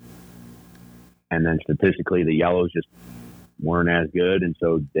other. And then statistically, the yellows just weren't as good. And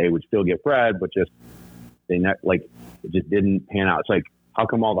so they would still get bred, but it just didn't pan out. It's like, how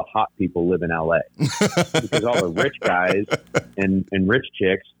come all the hot people live in LA? Because all the rich guys and rich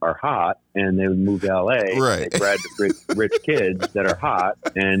chicks are hot, and they would move to LA. Right. They bred rich kids that are hot,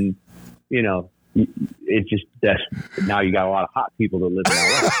 and it's just now you got a lot of hot people that live in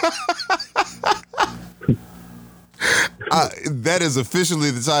LA. That is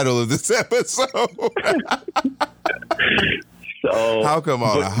officially the title of this episode. So how come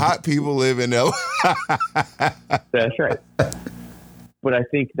all the hot people live in LA? That's right. But I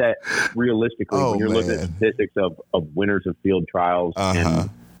think that realistically, when you're looking at statistics of winners of field trials, and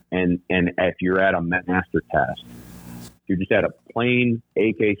if you're at a master test, you're just at a plain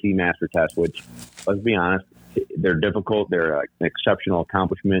AKC master test, which, let's be honest, they're difficult. They're an exceptional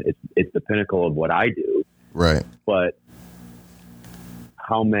accomplishment. It's the pinnacle of what I do. Right. But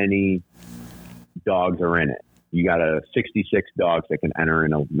how many dogs are in it? You got 66 dogs that can enter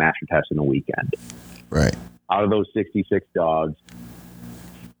in a master test in a weekend. Right. Out of those 66 dogs,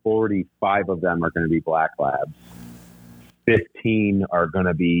 45 of them are going to be black labs. 15 are going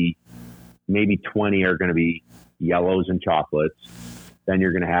to be, maybe 20 are going to be yellows and chocolates. Then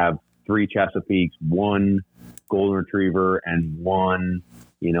you're going to have 3 Chesapeakes, 1 golden retriever, and 1,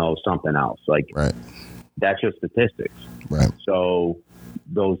 something else. Right. That's just statistics. Right. So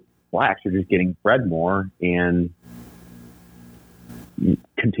those blacks are just getting bred more and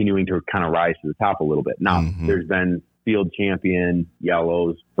continuing to kind of rise to the top a little bit. Now, there's been field champion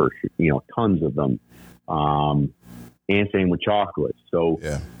yellows for, tons of them. And same with chocolates. So,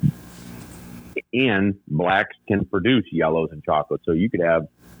 yeah. And blacks can produce yellows and chocolates. So you could have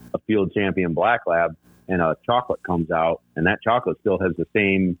a field champion black lab and a chocolate comes out, and that chocolate still has the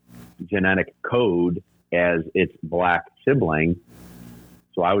same genetic code as its black sibling.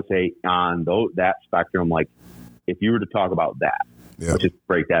 So I would say on that spectrum, like if you were to talk about that, let's just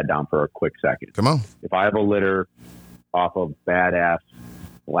break that down for a quick second. Come on. If I have a litter off of badass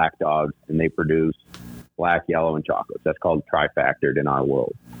black dogs and they produce black, yellow, and chocolates, that's called trifactored in our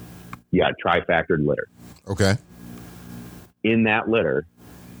world. Yeah, trifactored litter. Okay. In that litter,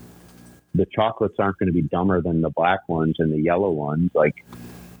 the chocolates aren't going to be dumber than the black ones and the yellow ones. Like,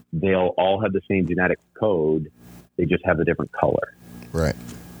 they'll all have the same genetic code. They just have a different color. Right.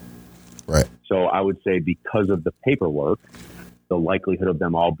 So I would say because of the paperwork, the likelihood of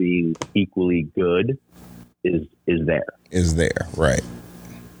them all being equally good is there. Right.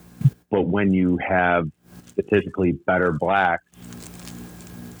 But when you have statistically better blacks,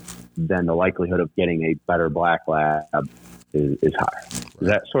 then the likelihood of getting a better black lab is higher. Does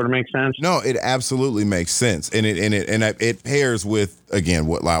that sort of make sense? No, it absolutely makes sense, and it pairs with, again,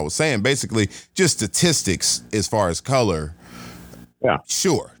 what Lyle was saying. Basically, just statistics as far as color. Yeah,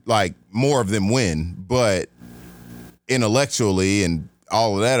 sure, like more of them win, but intellectually and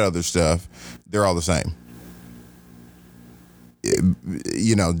all of that other stuff, they're all the same.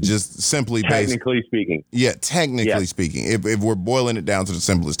 You know, just simply technically speaking. Yeah, technically speaking. If we're boiling it down to the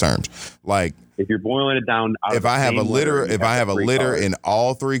simplest terms, like if you're boiling it down, if I have a litter, and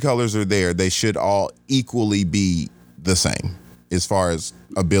all three colors are there, they should all equally be the same as far as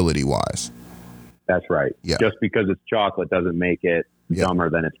ability wise. That's right. Yeah. Just because it's chocolate doesn't make it dumber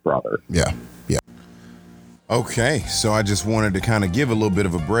than its brother. Yeah. Okay, so I just wanted to kind of give a little bit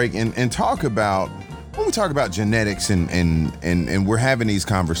of a break and talk about, when we talk about genetics and we're having these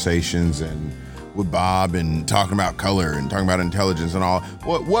conversations and with Bob and talking about color and talking about intelligence and all,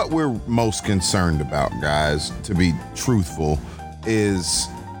 what we're most concerned about, guys, to be truthful, is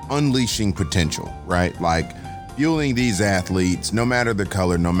unleashing potential, right? Like fueling these athletes, no matter the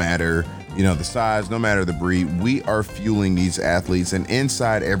color, no matter, you know, the size, no matter the breed, we are fueling these athletes, and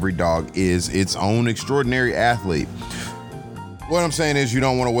inside every dog is its own extraordinary athlete. What I'm saying is, you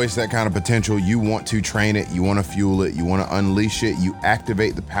don't want to waste that kind of potential. You want to train it. You want to fuel it. You want to unleash it. You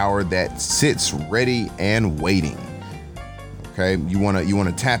activate the power that sits ready and waiting. Okay. You want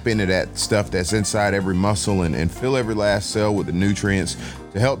to tap into that stuff that's inside every muscle and fill every last cell with the nutrients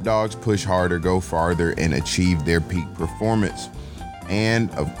to help dogs push harder, go farther, and achieve their peak performance.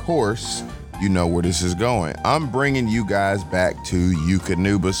 And of course, you know where this is going. I'm bringing you guys back to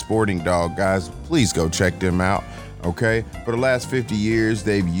Eukanuba Sporting Dog. Guys, please go check them out. Okay, for the last 50 years,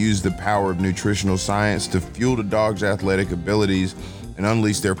 they've used the power of nutritional science to fuel the dog's athletic abilities and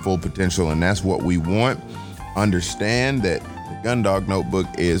unleash their full potential, and that's what we want. Understand that the Gun Dog Notebook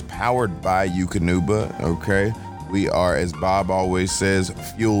is powered by Eukanuba, okay? We are, as Bob always says,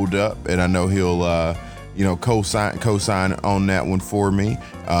 fueled up, and I know he'll, co-sign on that one for me.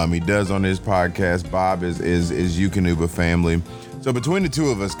 He does on his podcast. Bob is Eukanuba family. So between the two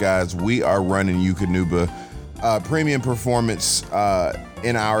of us, guys, we are running Eukanuba premium performance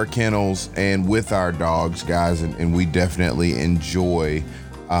in our kennels and with our dogs, guys, and we definitely enjoy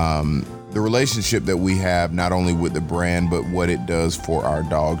the relationship that we have, not only with the brand, but what it does for our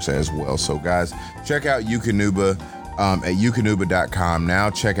dogs as well. So, guys, check out Eukanuba at eukanuba.com now.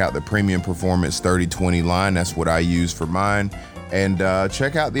 Check out the premium performance 30/20 line. That's what I use for mine. And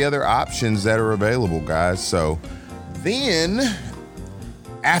check out the other options that are available, guys. So then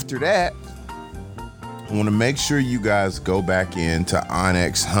after that, I want to make sure you guys go back into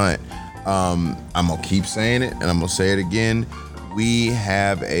Onyx Hunt. I'm going to keep saying it, and I'm going to say it again. We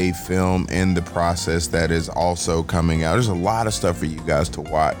have a film in the process that is also coming out. There's a lot of stuff for you guys to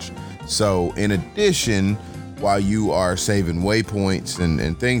watch. So in addition, while you are saving waypoints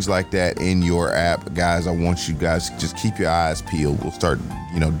and things like that in your app, guys, I want you guys to just keep your eyes peeled. We'll start,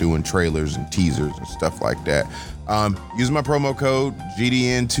 doing trailers and teasers and stuff like that. Use my promo code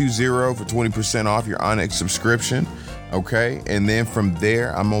GDN20 for 20% off your Onyx subscription. Okay. And then from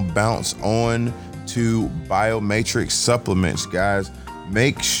there, I'm going to bounce on to Biomatrix supplements, guys.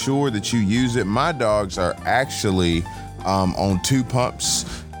 Make sure that you use it. My dogs are actually on 2 pumps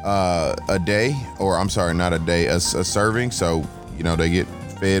a day, or I'm sorry, not a day, a serving. So, they get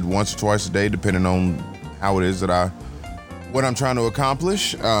fed once or twice a day, depending on how it is that what I'm trying to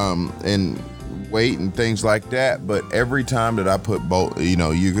accomplish, and weight and things like that. But every time that I put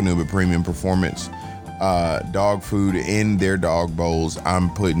Eukanuba Premium Performance dog food in their dog bowls, I'm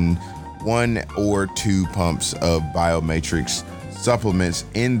putting 1 or 2 pumps of Biomatrix supplements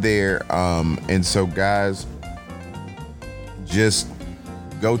in there. And so, guys, just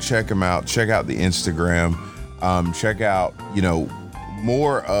go check them out. Check out the Instagram. Check out,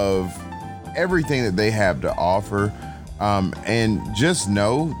 more of everything that they have to offer. And just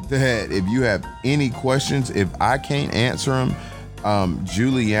know that if you have any questions, if I can't answer them,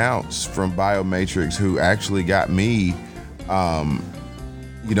 Julie Younce from Biomatrix, who actually got me,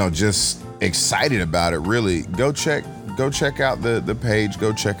 just excited about it. Really, go check out the page.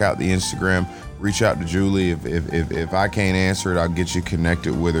 Go check out the Instagram. Reach out to Julie. If I can't answer it, I'll get you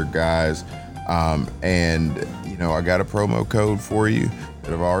connected with her, guys. And I got a promo code for you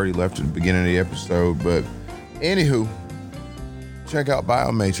that I've already left at the beginning of the episode. But anywho, check out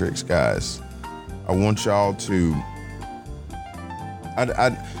Biomatrix, guys. I want y'all to.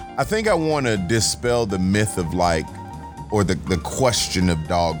 I think I want to dispel the myth of the question of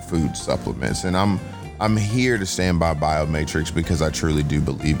dog food supplements, and I'm here to stand by Biomatrix because I truly do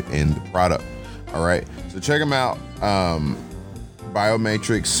believe in the product. All right, so check them out.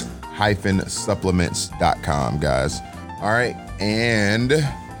 Biomatrix-supplements.com, guys. All right, and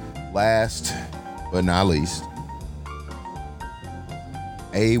last but not least,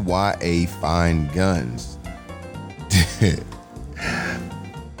 AYA Fine Guns.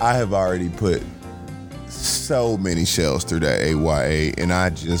 I have already put so many shells through that AYA, and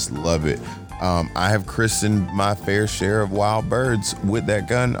I just love it. I have christened my fair share of wild birds with that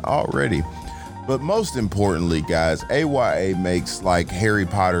gun already. But most importantly, guys, AYA makes like Harry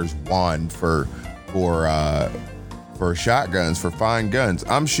Potter's wand for shotguns, for fine guns.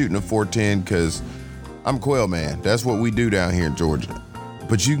 I'm shooting a 410 because I'm Quail Man. That's what we do down here in Georgia.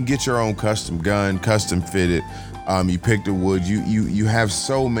 But you can get your own custom gun, custom fitted. You pick the wood. You have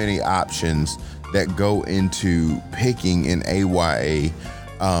so many options that go into picking an AYA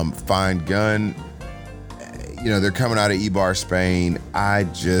fine gun. They're coming out of Eibar, Spain.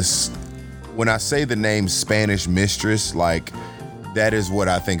 When I say the name Spanish Mistress, like, that is what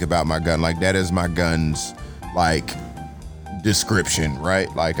I think about my gun. Like, that is my gun's description,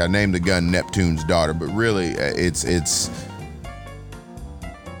 right? Like, I named the gun Neptune's Daughter, but really it's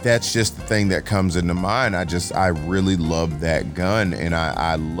that's just the thing that comes into mind. I really love that gun, and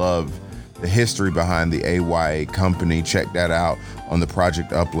I love the history behind the AYA company. Check that out on the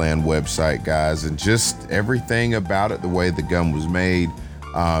Project Upland website, guys, and just everything about it, the way the gun was made.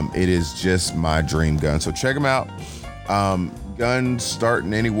 It is just my dream gun. So check them out. Guns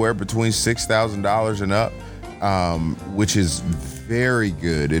starting anywhere between $6,000 and up, which is very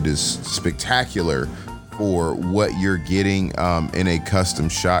good. It is spectacular for what you're getting in a custom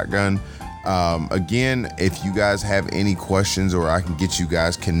shotgun. Again, if you guys have any questions or I can get you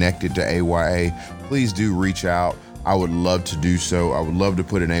guys connected to AYA, please do reach out. I would love to do so. I would love to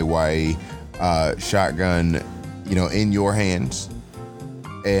put an AYA shotgun, in your hands.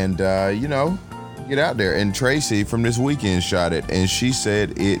 And, get out there. And Tracy from this weekend shot it, and she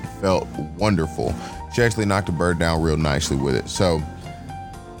said it felt wonderful. She actually knocked a bird down real nicely with it. So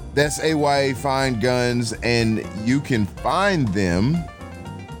that's AYA Fine Guns, and you can find them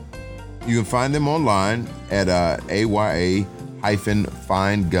online at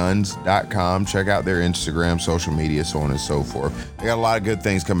AYA-fineguns.com. Check out their Instagram, social media, so on and so forth. They got a lot of good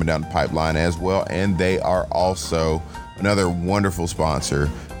things coming down the pipeline as well, and they are also another wonderful sponsor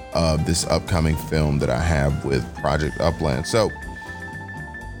of this upcoming film that I have with Project Upland. So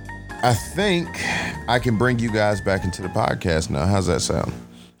I think I can bring you guys back into the podcast now. How's that sound?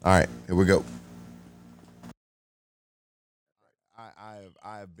 All right, here we go.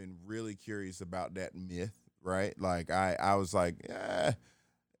 I have been really curious about that myth, right? Like I was like,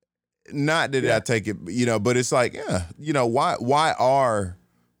 not that I take it, but it's like, why are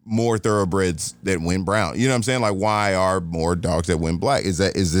more thoroughbreds that win brown? You know what I'm saying? Like, why are more dogs that win black? Is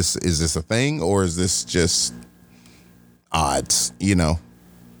this a thing, or is this just odds?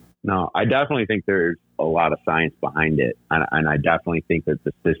 No, I definitely think there's a lot of science behind it, and I definitely think that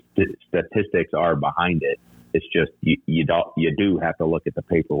the statistics are behind it. It's just you do have to look at the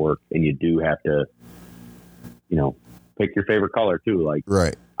paperwork, and you do have to, pick your favorite color too. Like,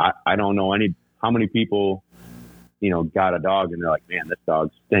 right. I don't know how many people, got a dog and they're like, man, this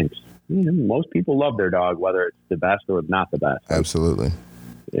dog stinks. Most people love their dog, whether it's the best or not the best. Absolutely.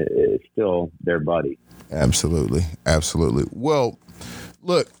 It's still their buddy. Absolutely. Well,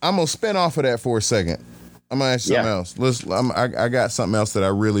 look, I'm going to spin off of that for a second. I'm going to ask you something else. I got something else that I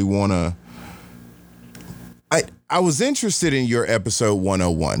really want to. I was interested in your episode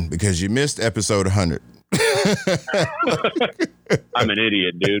 101 because you missed episode 100. I'm an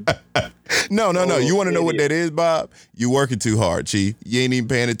idiot, dude. No. You want to know what that is, Bob? You working too hard, Chief. You ain't even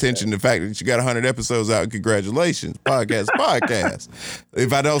paying attention to the fact that you got 100 episodes out. Congratulations. Podcast.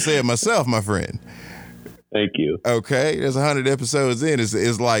 If I don't say it myself, my friend. Thank you. Okay, there's 100 episodes in.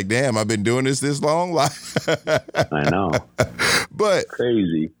 It's like, damn, I've been doing this long. Like, I know. But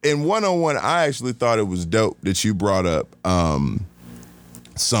crazy. In one-on-one, I actually thought it was dope that you brought up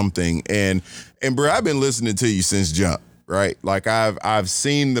something. And bro, I've been listening to you since jump, right? Like I've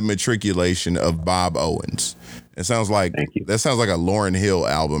seen the matriculation of Bob Owens. It sounds like that sounds like a Lauryn Hill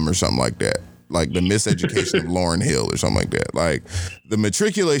album or something like that. Like the Miseducation of Lauryn Hill or something like that. Like the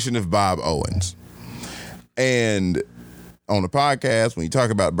matriculation of Bob Owens. And on the podcast, when you talk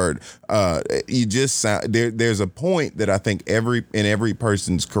about Bird, you just sound there's a point that I think in every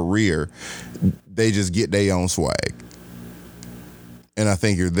person's career, they just get their own swag. And I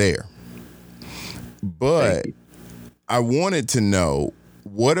think you're there. But I wanted to know,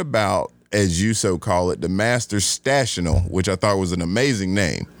 what about, as you so call it, the Master Stational, which I thought was an amazing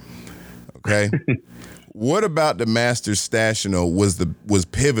name. Okay. What about the Master Stational was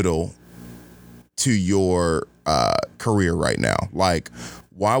pivotal to your career right now? Like,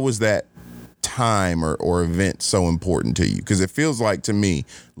 why was that time or event so important to you? Because it feels like to me,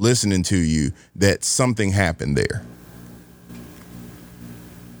 listening to you, that something happened there.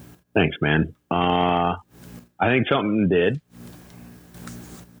 Thanks, man. I think something did.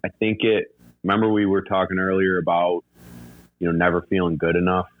 I think remember we were talking earlier about, never feeling good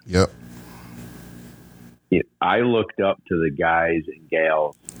enough. Yep. I looked up to the guys and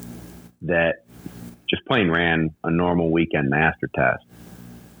gals that just plain ran a normal weekend master test.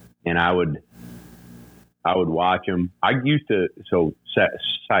 And I would watch them. I used to,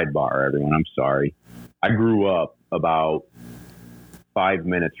 sidebar, everyone, I'm sorry. I grew up about 5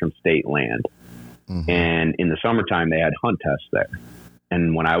 minutes from state land. Mm-hmm. And in the summertime, they had hunt tests there.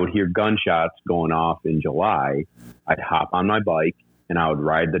 And when I would hear gunshots going off in July, I'd hop on my bike and I would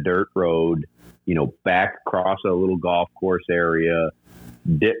ride the dirt road, back across a little golf course area,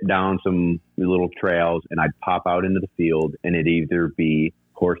 dip down some little trails, and I'd pop out into the field, and it'd either be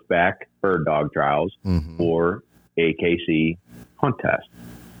horseback bird dog trials mm-hmm. or AKC hunt test,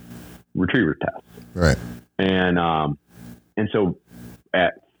 retriever test. Right. And so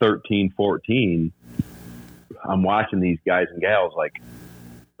at 13, 14, I'm watching these guys and gals like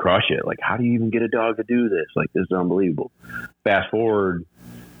crush it. Like, how do you even get a dog to do this? Like, this is unbelievable. Fast forward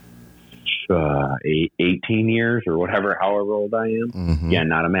 18 years or whatever, however old I am. Mm-hmm. Yeah,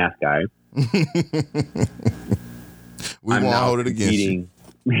 not a math guy. We won't hold it against you.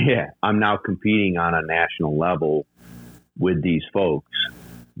 Yeah, I'm now competing on a national level with these folks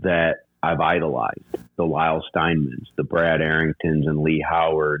that I've idolized. The Lyle Steinmans, the Brad Arringtons and Lee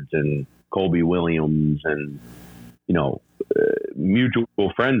Howards and Colby Williams and,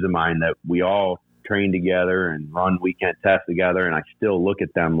 mutual friends of mine that we all train together and run weekend tests together. And I still look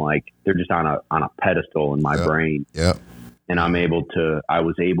at them like they're just on a pedestal in my brain. Yeah. And I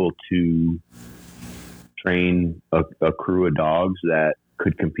was able to train a crew of dogs that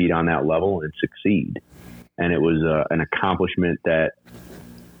could compete on that level and succeed. And it was an accomplishment that,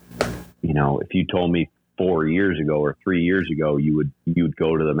 if you told me 4 years ago or 3 years ago, you would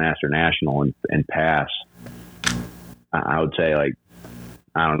go to the Master National and pass, I would say, like,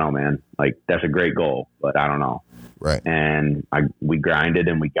 I don't know, man. Like, that's a great goal, but I don't know. Right. And we grinded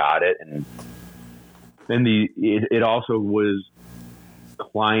and we got it. And then it also was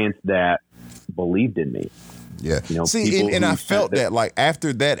clients that believed in me. Yeah. See, and I felt that like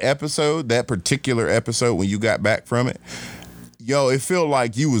after that particular episode, when you got back from it, it felt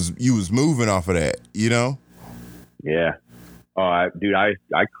like you was moving off of that, Yeah. Oh, I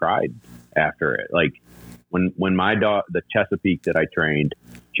cried after it. Like when my dog, the Chesapeake that I trained,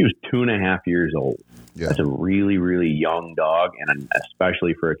 she was 2.5 years old. Yeah. That's a really, really young dog. And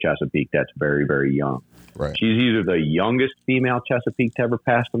especially for a Chesapeake, that's very, very young. Right. She's either the youngest female Chesapeake to ever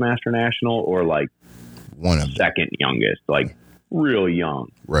pass the Master National or like one of them. Second youngest, like real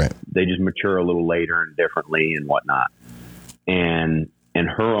young. Right. They just mature a little later and differently and whatnot. And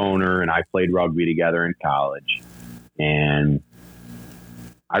her owner and I played rugby together in college, and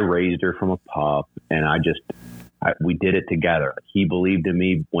I raised her from a pup, and we did it together. He believed in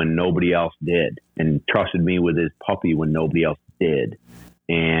me when nobody else did and trusted me with his puppy when nobody else did.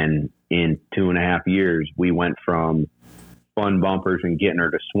 And in 2.5 years, we went from fun bumpers and getting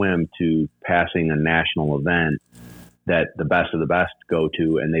her to swim to passing a national event that the best of the best go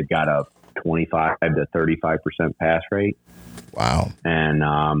to, and they've got a 25 to 35% pass rate. Wow. And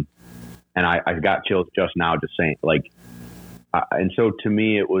I got chills just now just saying, like, and so to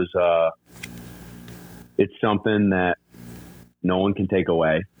me it was it's something that no one can take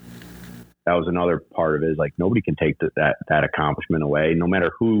away. That was another part of it, is like nobody can take that accomplishment away, no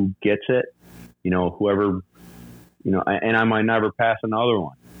matter who gets it, whoever, and I might never pass another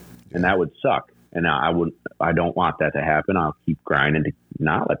one, and that would suck. And I don't want that to happen. I'll keep grinding to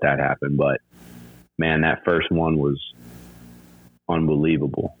not let that happen. But man, that first one was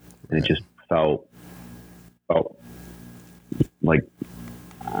unbelievable. And it just felt like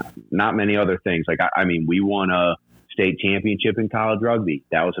not many other things. Like, I mean, we won a state championship in college rugby.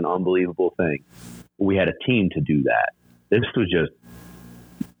 That was an unbelievable thing. We had a team to do that. This was just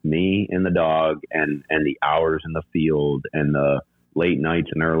me and the dog and the hours in the field and the late nights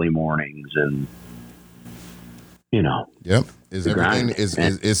and early mornings and, you know. Yep. It is the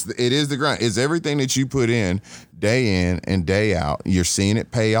grind. It's everything that you put in and day out. You're seeing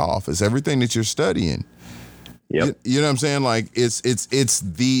it pay off. It's everything that you're studying. Yep. You know what I'm saying? Like it's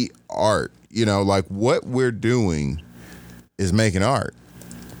the art, you know, like what we're doing is making art.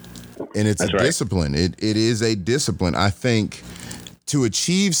 And it's That's a right. discipline. It is a discipline. I think to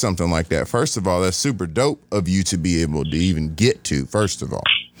achieve something like that, first of all, that's super dope of you to be able to even get to, first of all.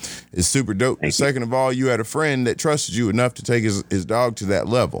 It's super dope. Thank you. Second of all, you had a friend that trusted you enough to take his dog to that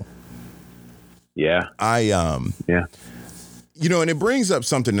level. Yeah. Yeah. You know, and it brings up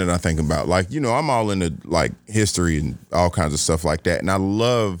something that I think about. Like, you know, I'm all into like history and all kinds of stuff like that. And I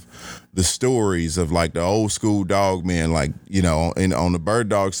love the stories of like the old school dog men, like, you know, on the bird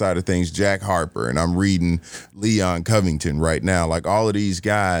dog side of things, Jack Harper, and I'm reading Leon Covington right now. Like all of these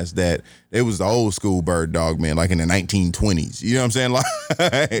guys that it was the old school bird dog man, like in the 1920s. You know what I'm saying? Like,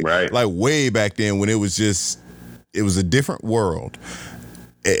 Right. Like way back then when it was a different world.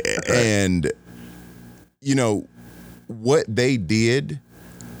 Right. And, you know, what they did,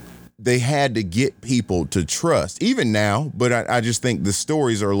 they had to get people to trust, even now, but I just think the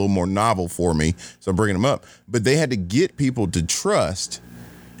stories are a little more novel for me, so I'm bringing them up. But they had to get people to trust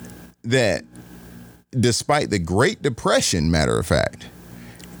that despite the Great Depression, matter of fact,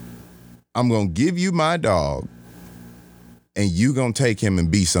 I'm going to give you my dog and you going to take him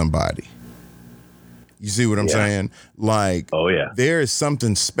and be somebody. You see what I'm saying? Like, oh yeah, there is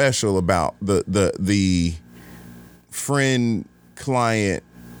something special about the friend client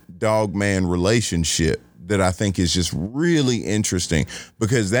dog man relationship that I think is just really interesting,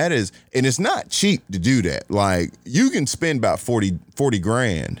 because that is, and it's not cheap to do that. Like you can spend about 40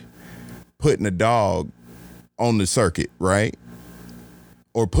 grand putting a dog on the circuit, right?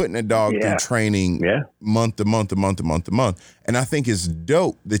 Or putting a dog through training month to month. And I think it's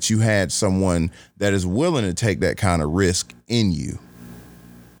dope that you had someone that is willing to take that kind of risk in you.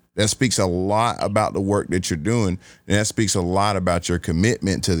 That speaks a lot about the work that you're doing, and that speaks a lot about your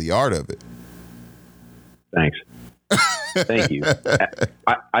commitment to the art of it. Thanks. Thank you.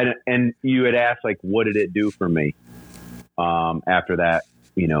 And you had asked, like, what did it do for me after that,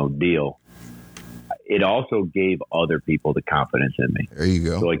 you know, deal? It also gave other people the confidence in me. There you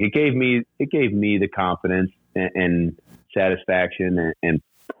go. So, like, it gave me the confidence and satisfaction and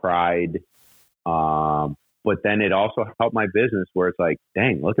pride. But then it also helped my business, where it's like,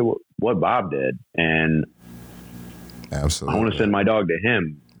 dang, look at what Bob did. And absolutely, I want to send my dog to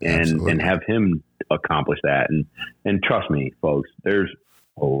him and have him accomplish that. And trust me, folks, there's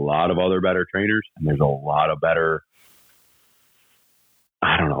a lot of other better trainers, and there's a lot of better,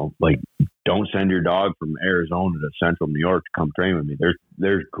 I don't know, like, don't send your dog from Arizona to Central New York to come train with me.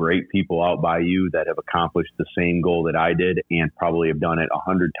 There's great people out by you that have accomplished the same goal that I did, and probably have done it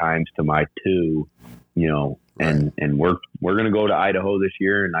 100 times to my 2. You know, right. and we're going to go to Idaho this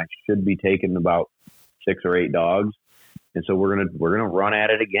year, and I should be taking about 6 or 8 dogs. And so we're going to run at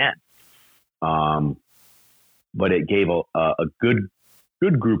it again. But it gave a good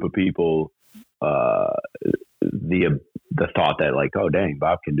group of people, the thought that, like, oh dang,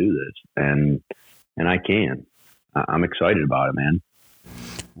 Bob can do this. And I can. I'm excited about it, man.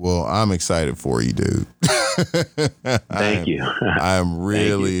 Well, I'm excited for you, dude. Thank you. I'm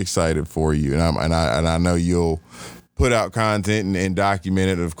really excited for you, and I know you'll put out content and document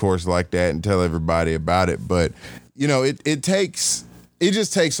it, of course, like that, and tell everybody about it. But you know, it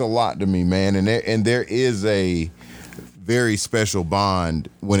just takes a lot to me, man, and there is a very special bond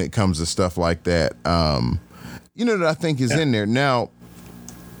when it comes to stuff like that. You know, that I think is in there now.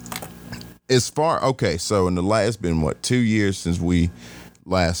 So in the last, it's been 2 years since we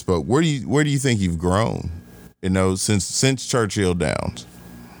last spoke. Where do you think you've grown? You know, since Churchill Downs.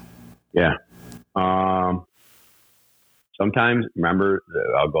 Yeah. Sometimes, remember,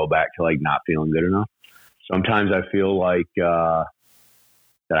 I'll go back to like not feeling good enough. Sometimes I feel like that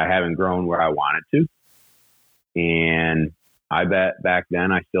I haven't grown where I wanted to. And I bet back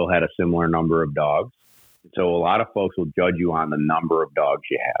then I still had a similar number of dogs. So a lot of folks will judge you on the number of dogs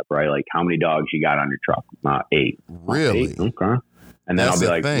you have, right? Like how many dogs you got on your truck? 8. Really? 8? Okay. And then I'll be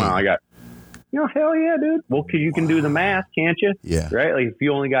like, well, I got Hell yeah, dude. Well, because you can do the math, can't you? Yeah. Right? Like if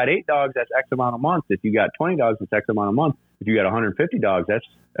you only got 8 dogs, that's X amount a month. If you got 20 dogs, that's X amount a month. If you got 150 dogs, that's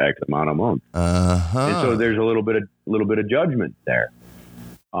X amount a month. And so there's a little bit of judgment there.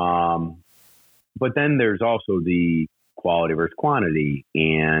 But then there's also the quality versus quantity.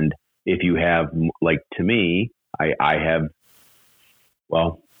 And if you have, like, to me, I have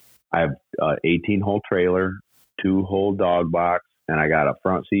 18-hole trailer, 2-hole dog box, and I got a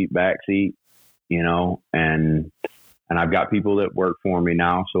front seat, back seat, and I've got people that work for me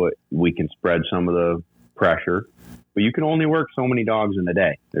now, so we can spread some of the pressure. But you can only work so many dogs in a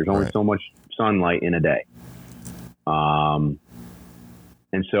day. There's only so much sunlight in a day. And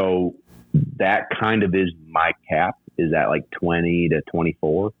so that kind of is my cap, is at like 20 to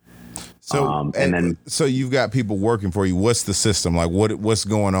 24. So, so you've got people working for you. What's the system? Like what's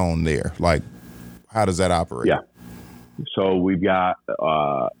going on there? Like, how does that operate? Yeah. So we've got,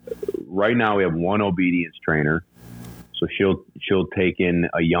 right now we have one obedience trainer. So she'll take in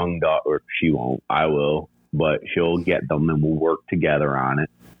a young dog, or she won't, I will, but she'll get them and we'll work together on it.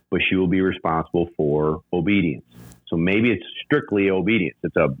 But she will be responsible for obedience. So maybe it's strictly obedience.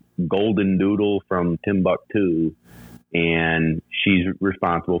 It's a golden doodle from Timbuktu, and she's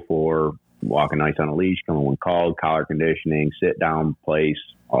responsible for walking nice on a leash, coming when called, collar conditioning, sit down, place,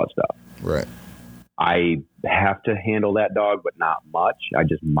 all that stuff. Right. I have to handle that dog, but not much. I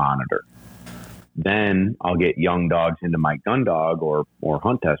just monitor. Then I'll get young dogs into my gun dog or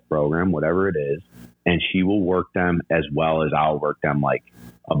hunt test program, whatever it is, and she will work them as well as I'll work them, like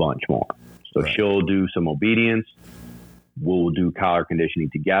a bunch more. So she'll do some obedience. We'll do collar conditioning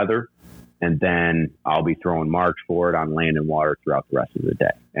together, and then I'll be throwing marks for it on land and water throughout the rest of the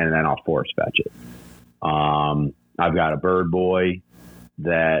day, and then I'll force fetch it. I've got a bird boy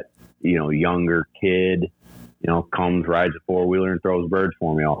that, younger kid, comes, rides a 4-wheeler and throws birds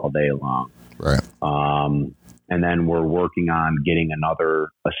for me all day long. Right. And then we're working on getting another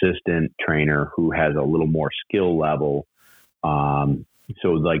assistant trainer who has a little more skill level. So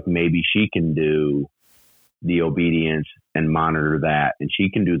like maybe she can do the obedience and monitor that, and she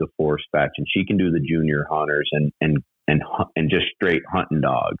can do the force fetch, and she can do the junior hunters and just straight hunting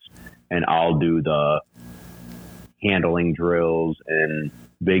dogs. And I'll do the handling drills and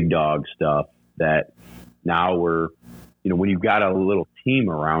big dog stuff that now we're, when you've got a little team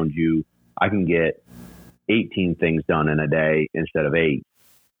around you, I can get 18 things done in a day instead of 8,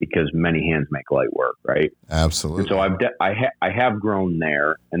 because many hands make light work. Right. Absolutely. And so I have grown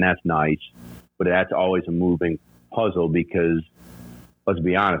there, and that's nice, but that's always a moving puzzle because, let's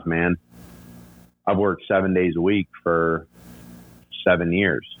be honest, man, I've worked 7 days a week for 7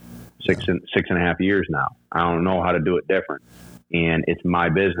 years, six and a half years now. I don't know how to do it different. And it's my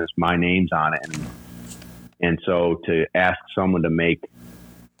business, my name's on it. And so to ask someone to make,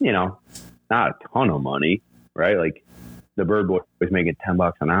 not a ton of money, right? Like the bird boy is making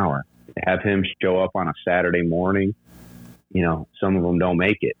 $10 an hour. To have him show up on a Saturday morning, some of them don't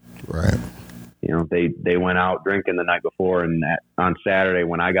make it. Right. They went out drinking the night before, and on Saturday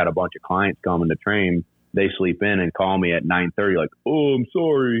when I got a bunch of clients coming to train, they sleep in and call me at 9:30 like, "Oh, I'm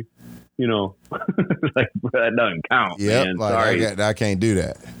sorry." Like that doesn't count. Yeah, man. like Sorry. I can't do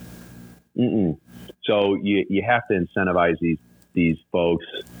that. So you have to incentivize these folks,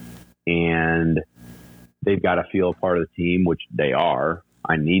 and they've got to feel a part of the team, which they are.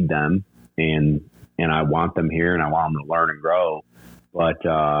 I need them, and I want them here, and I want them to learn and grow. But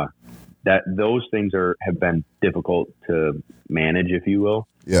that those things have been difficult to manage, if you will.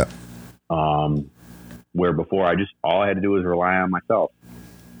 Yeah. Where before all I had to do was rely on myself.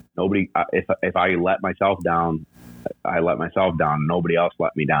 Nobody, if I let myself down, I let myself down. Nobody else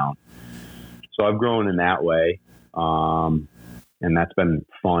let me down. So I've grown in that way. And that's been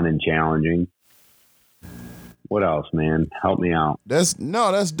fun and challenging. What else, man? Help me out. That's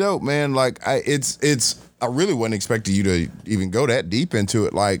dope, man. Like I really wasn't expecting you to even go that deep into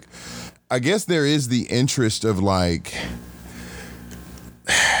it. Like, I guess there is the interest of like,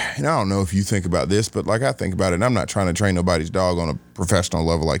 and I don't know if you think about this, but like I think about it, and I'm not trying to train nobody's dog on a professional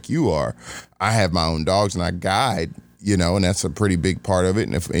level like you are. I have my own dogs and I guide, and that's a pretty big part of it.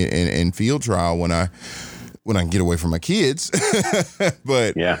 And if in field trial when I can get away from my kids,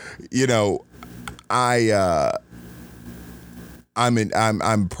 but yeah,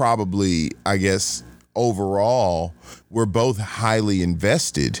 I'm probably, I guess, overall, we're both highly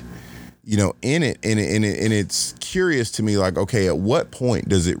invested, in it. And it's curious to me, like, okay, at what point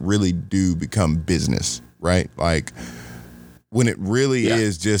does it really become business, right? Like when it really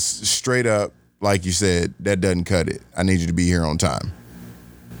is just straight up, like you said, that doesn't cut it. I need you to be here on time,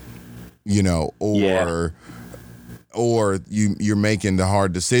 or or you're making the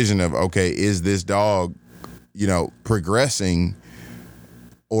hard decision of, okay, is this dog, progressing,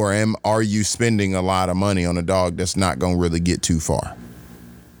 or are you spending a lot of money on a dog that's not going to really get too far?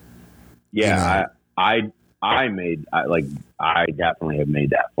 Yeah, I definitely have made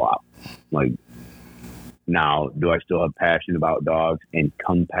that flop. Like, now, do I still have passion about dogs and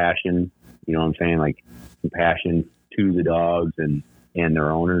compassion? You know what I'm saying? Like, compassion to the dogs and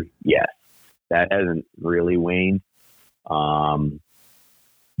their owners? Yes. That hasn't really waned. But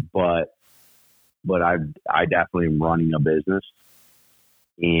I definitely am running a business,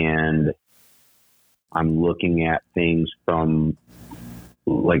 and I'm looking at things from,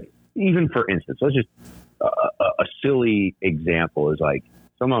 like, even for instance, let's just, a silly example is like,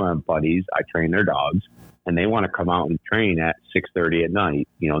 some of my buddies, I train their dogs, and they want to come out and train at 6:30 at night.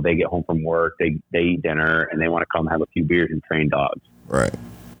 They get home from work, they eat dinner, and they want to come have a few beers and train dogs. Right.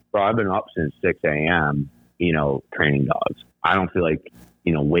 So I've been up since 6 a.m., training dogs. I don't feel like,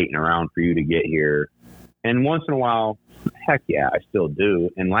 waiting around for you to get here. And once in a while, heck yeah, I still do.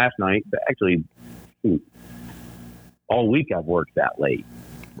 And last night, actually, all week I've worked that late.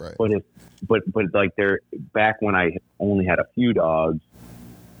 Right. But like, back when I only had a few dogs,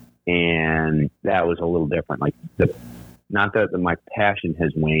 and that was a little different. Like, not that my passion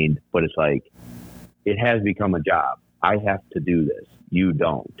has waned, but it's like, it has become a job. I have to do this. You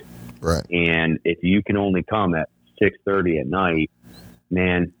don't. Right. And if you can only come at 6:30 at night,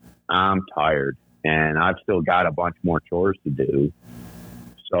 man, I'm tired, and I've still got a bunch more chores to do.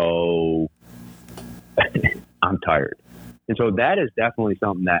 So I'm tired. And so that is definitely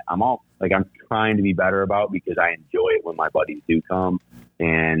something that I'm trying to be better about, because I enjoy it when my buddies do come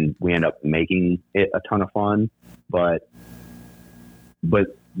and we end up making it a ton of fun. But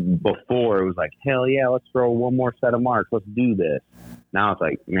before, it was like, hell yeah, let's throw one more set of marks. Let's do this. Now it's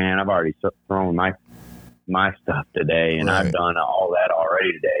like, man, I've already thrown my stuff today, and right. I've done all that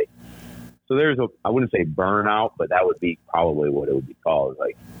already today. So there's I wouldn't say burnout, but that would be probably what it would be called,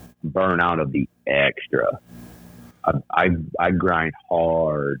 like burnout of the extra. I grind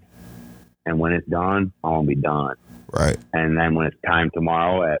hard, and when it's done, I want to be done. Right. And then when it's time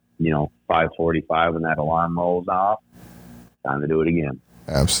tomorrow at 5:45, when that alarm rolls off, time to do it again.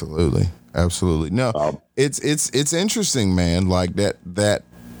 Absolutely. No, it's interesting, man. Like that,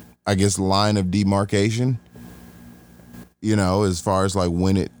 I guess, line of demarcation, as far as like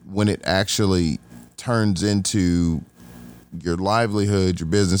when it actually turns into your livelihood, your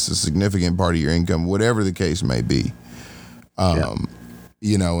business, a significant part of your income, whatever the case may be. And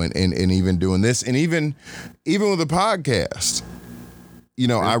even doing this, and even with the podcast,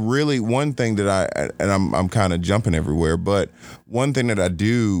 I really, one thing that I'm kind of jumping everywhere, but one thing that I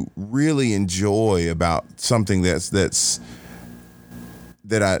do really enjoy about something that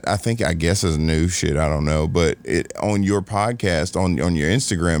I think, I guess, is new shit, I don't know, but on your podcast, on your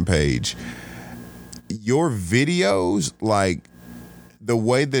Instagram page, your videos, like the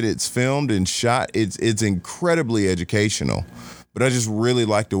way that it's filmed and shot, it's incredibly educational. But I just really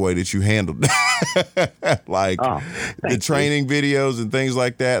like the way that you handled it. Like the training videos and things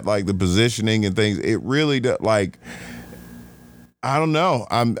like that, like the positioning and things. It really does, like, I don't know.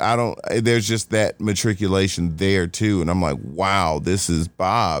 There's just that matriculation there too. And I'm like, wow, this is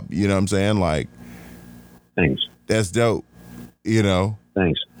Bob. You know what I'm saying? Like, thanks. That's dope.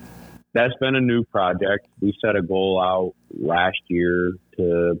 Thanks. That's been a new project. We set a goal out last year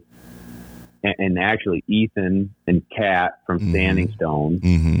and actually Ethan and Kat from Standing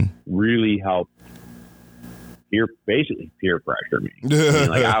Stone really helped basically peer pressure me.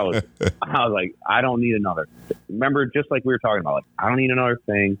 I was like, I don't need another. Remember, just like we were talking about, like, I don't need another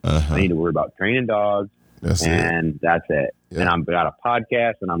thing. I need to worry about training dogs. That's it. Yeah. And I've got a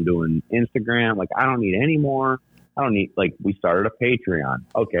podcast, and I'm doing Instagram. Like, I don't need any more. I don't need, like, we started a Patreon.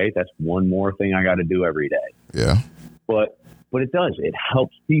 Okay, that's one more thing I got to do every day. Yeah. But it does. It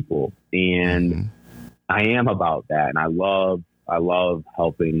helps people, and I am about that, and I love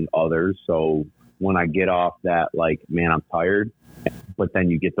helping others. So when I get off that, like, man, I'm tired, but then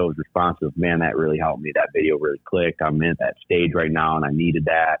you get those responses, man, that really helped me. That video really clicked. I'm at that stage right now, and I needed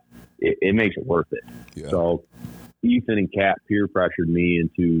that. It makes it worth it. Yeah. So Ethan and Kat peer pressured me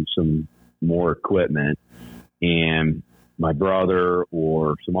into some more equipment, and my brother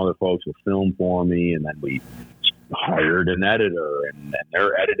or some other folks will film for me, and then we hired an editor, and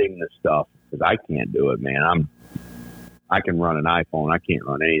they're editing this stuff because I can't do it, man. I can run an iPhone. I can't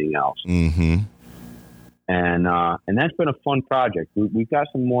run anything else. And that's been a fun project. We've got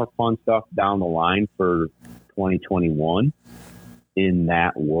some more fun stuff down the line for 2021 in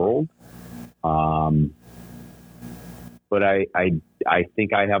that world. But I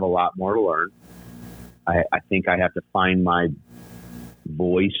think I have a lot more to learn. I think I have to find my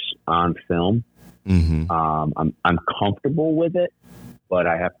voice on film. Mm-hmm. I'm comfortable with it, but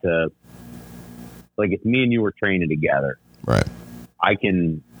I have to, like, if me and you were training together, right? I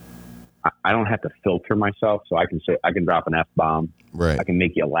don't have to filter myself, so I can drop an F-bomb. Right. I can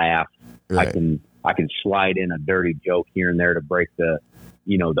make you laugh. Right. I can slide in a dirty joke here and there to break the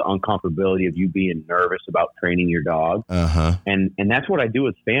uncomfortability of you being nervous about training your dog. Uh-huh. And that's what I do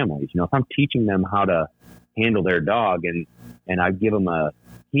with families. If I'm teaching them how to handle their dog and I give them a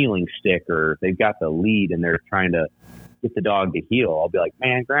healing stick, or they've got the lead and they're trying to get the dog to heal, I'll be like,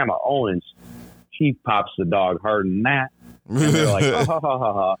 man, Grandma Owens, she pops the dog harder than that. And they're like, ha, ha, ha,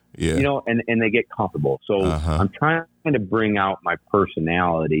 ha, ha. Yeah. And they get comfortable. So I'm trying to bring out my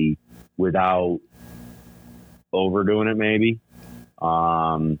personality without overdoing it, maybe.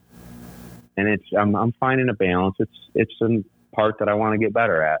 And I'm finding a balance. It's a part that I want to get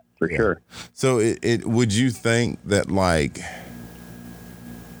better at, for sure. So it would you think that, like,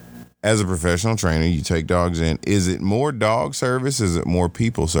 as a professional trainer, you take dogs in, is it more dog service? Is it more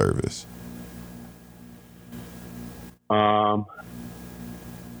people service?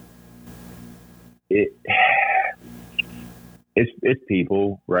 It's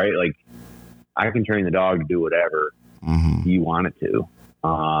people, right? Like, I can train the dog to do whatever you want it to.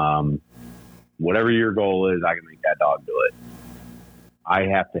 Whatever your goal is, I can make that dog do it. I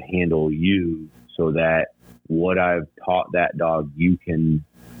have to handle you so that what I've taught that dog, you can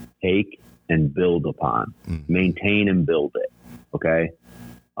take and build upon, maintain and build it. Okay.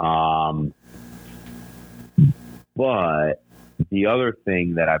 But the other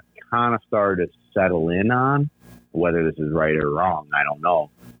thing that I've kind of started to settle in on, whether this is right or wrong, I don't know.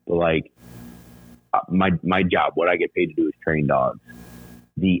 But, like, my job, what I get paid to do is train dogs.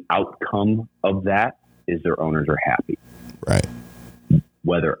 The outcome of that is their owners are happy. Right.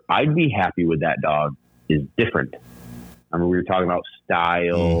 Whether I'd be happy with that dog is different. I mean, we were talking about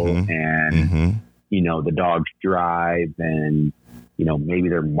style and, the dog's drive and, maybe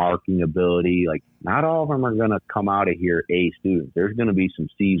their marking ability. Like, not all of them are going to come out of here A students. There's going to be some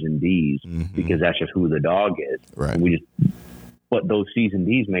C's and D's because that's just who the dog is. Right. But those C's and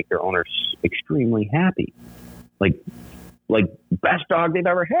D's make their owners extremely happy. Like best dog they've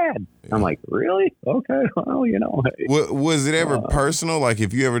ever had. Yeah. I'm like, really? Okay. Well, Hey. Was it ever personal? Like,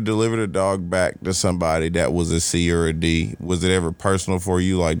 if you ever delivered a dog back to somebody that was a C or a D, was it ever personal for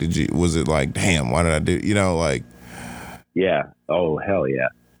you? Like, was it like, damn, why did I do, Yeah. Oh, hell yeah.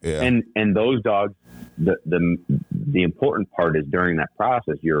 Yeah. And those dogs, the important part is during that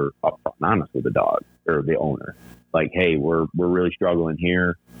process, you're upfront and honest with the dog or the owner. Like, hey, we're really struggling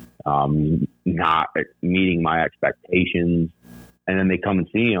here. Not meeting my expectations. And then they come and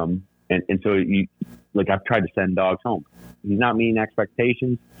see them. And so I've tried to send dogs home. He's not meeting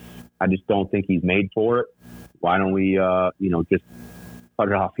expectations. I just don't think he's made for it. Why don't we, just cut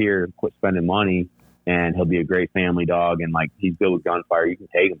it off here and quit spending money, and he'll be a great family dog. And, like, he's good with gunfire. You can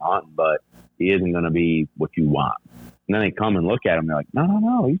take him hunting, but he isn't going to be what you want. And then they come and look at him. They're like,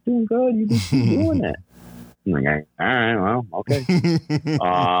 no, he's doing good. You just keep doing it. I'm like, all right, well, okay.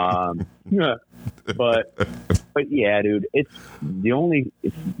 But yeah, dude,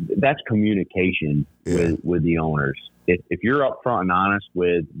 that's communication with the owners. If you're upfront and honest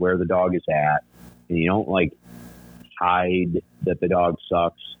with where the dog is at, and you don't, like, hide that the dog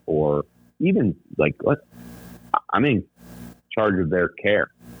sucks, or even, like, I'm in charge of their care.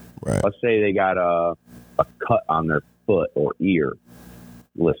 Right. Let's say they got a cut on their foot or ear.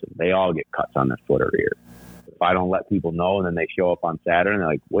 Listen, they all get cuts on their foot or ear. If I don't let people know, and then they show up on Saturday and they're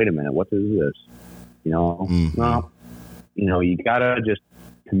like, wait a minute, what is this? No, you gotta just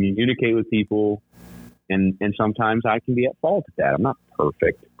communicate with people. And sometimes I can be at fault at that. I'm not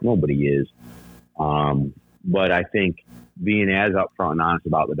perfect. Nobody is. But I think being as upfront and honest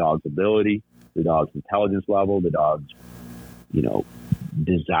about the dog's ability, the dog's intelligence level, the dog's,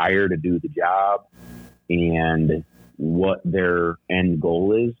 desire to do the job, and what their end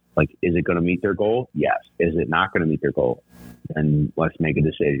goal is. Like, is it going to meet their goal? Yes. Is it not going to meet their goal? Then let's make a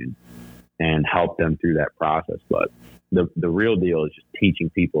decision and help them through that process. But the real deal is just teaching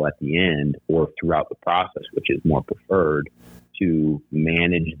people at the end or throughout the process, which is more preferred, to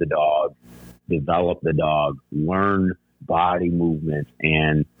manage the dog, develop the dog, learn body movements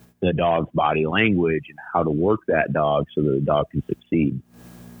and the dog's body language and how to work that dog so that the dog can succeed.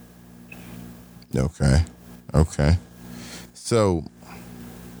 Okay. So,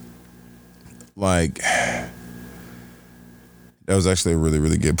 like, that was actually a really,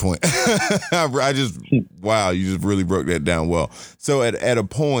 really good point. Wow, you just really broke that down well. So at a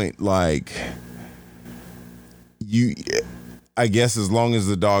point, like, I guess as long as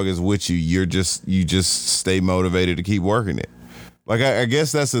the dog is with you, you just stay motivated to keep working it. Like, I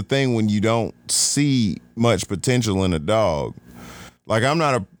guess that's the thing when you don't see much potential in a dog. Like, I'm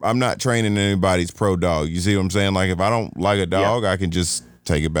not training anybody's pro dog. You see what I'm saying? Like, if I don't like a dog, I can just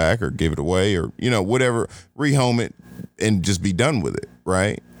take it back or give it away or, whatever, rehome it and just be done with it.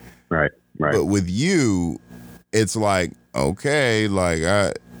 Right. Right. But with you, it's like, okay, like,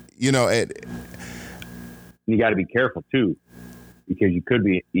 you got to be careful too, because you could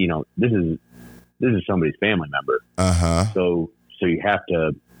be, this is somebody's family member. So you have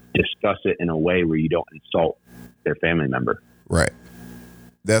to discuss it in a way where you don't insult their family member. Right.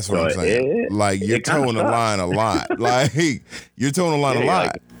 That's what I'm saying. Like, you're towing the line a lot. Like, you're towing the line a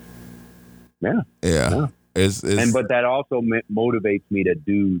lot. Yeah. But that also motivates me to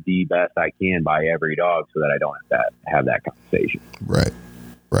do the best I can by every dog so that I don't have that conversation. Right.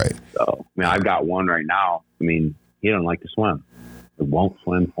 So, I've got one right now. He doesn't like to swim. It won't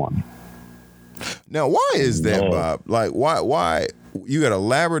swim for me. Now, why is that, Bob? Like, why you got a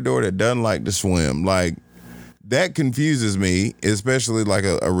Labrador that doesn't like to swim? Like, that confuses me, especially like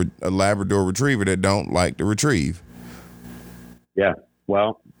a Labrador retriever that don't like to retrieve. Yeah.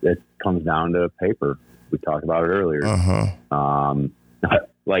 Well, it comes down to paper. We talked about it earlier.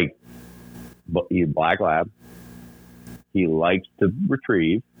 Like, he's Black Lab. He likes to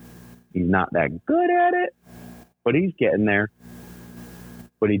retrieve. He's not that good at it, but he's getting there.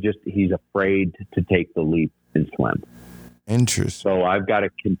 But he's afraid to take the leap and swim. Interesting. So I've got to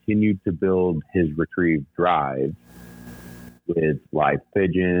continue to build his retrieve drive with live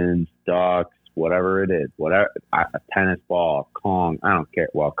pigeons, ducks, whatever it is, a tennis ball, Kong. I don't care.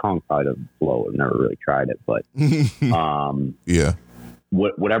 Well, Kong probably doesn't flow. I've never really tried it, but yeah.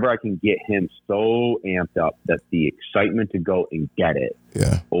 Whatever I can get him so amped up that the excitement to go and get it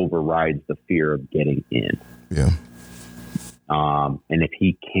overrides the fear of getting in. Yeah. And if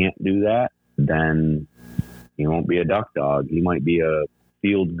he can't do that, then he won't be a duck dog. He might be a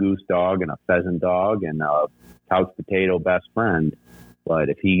field goose dog and a pheasant dog and a couch potato best friend. But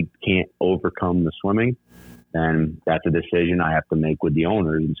if he can't overcome the swimming, then that's a decision I have to make with the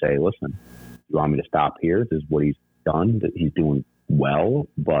owners and say, listen, you want me to stop here? This is what he's done. He's doing well,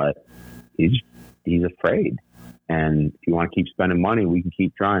 but he's afraid. And if you want to keep spending money, we can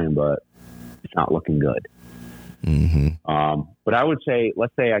keep trying, but it's not looking good. Mm-hmm. But I would say,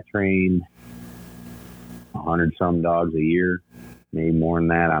 let's say I train 100 some dogs a year, maybe more than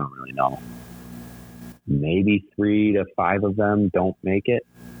that. I don't really know. Maybe 3 to 5 of them don't make it.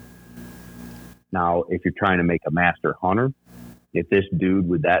 Now, if you're trying to make a master hunter, if this dude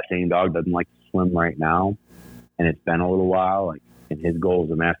with that same dog doesn't like to swim right now, and it's been a little while, and his goal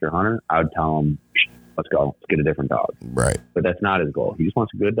is a master hunter, I would tell him, let's go, let's get a different dog. Right. But that's not his goal. He just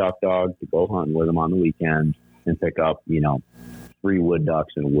wants a good duck dog to go hunting with him on the weekends and pick up, 3 wood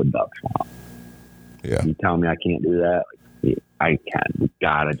ducks and a wood duck swamp. Yeah. You tell me I can't do that? I can. We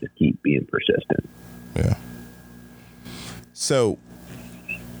gotta just keep being persistent. Yeah. So,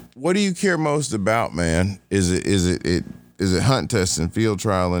 what do you care most about, man? Is it hunt testing, field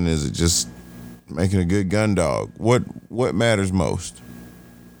trialing? Is it just making a good gun dog? What matters most?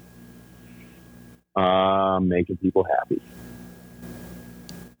 Making people happy.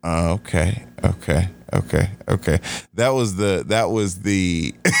 Okay. That was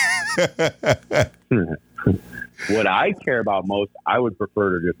the What I care about most, I would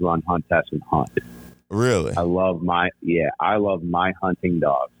prefer to just run hunt tests and hunt. Really? I love my hunting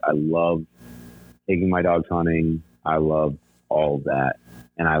dogs. I love taking my dogs hunting. I love all of that.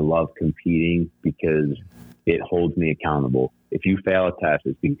 And I love competing because it holds me accountable. If you fail a test,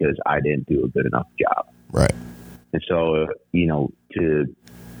 it's because I didn't do a good enough job. Right. And so, to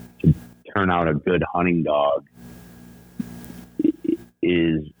turn out a good hunting dog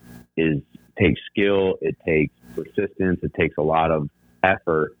takes skill, it takes persistence, it takes a lot of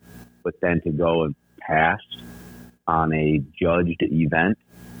effort, but then to go and pass on a judged event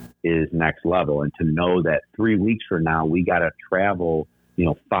is next level. And to know that 3 weeks from now, we got to travel,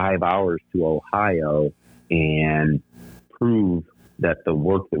 5 hours to Ohio and prove that the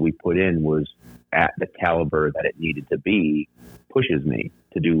work that we put in was at the caliber that it needed to be, pushes me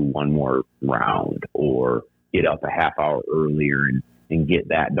to do one more round or get up a half hour earlier and get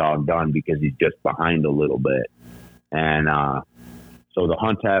that dog done because he's just behind a little bit. And so the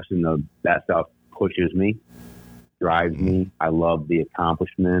hunt test and that stuff pushes me, drives me. I love the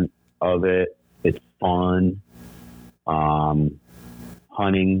accomplishment of it. It's fun.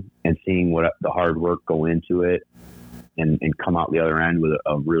 Hunting and seeing what the hard work go into it and come out the other end with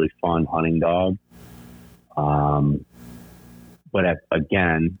a really fun hunting dog. But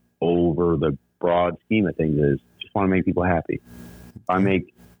again, over the broad scheme of things is just just want to make people happy.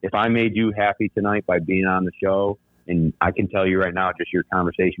 If I made you happy tonight by being on the show, and I can tell you right now, just your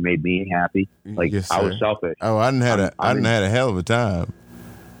conversation made me happy. Like, yes, I was selfish. Oh, I didn't had a hell of a time.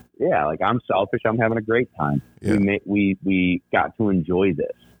 Yeah, like, I'm selfish. I'm having a great time. Yeah. We got to enjoy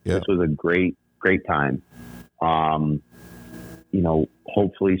this. Yeah. This was a great time.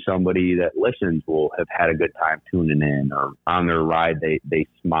 Hopefully somebody that listens will have had a good time tuning in, or on their ride they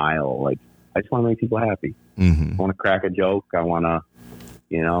smile. Like, I just want to make people happy. Mm-hmm. I want to crack a joke. I want to,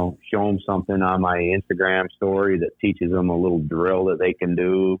 show them something on my Instagram story that teaches them a little drill that they can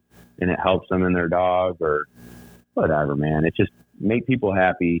do, and it helps them in their dog, or whatever, man. It's just make people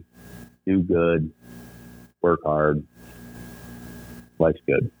happy, do good, work hard. Life's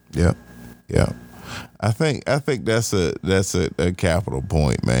good. Yeah. Yeah. I think that's a capital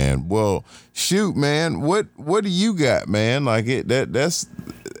point, man. Well, shoot, man, what do you got, man? Like, that's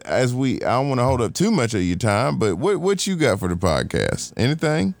I don't want to hold up too much of your time, but what you got for the podcast?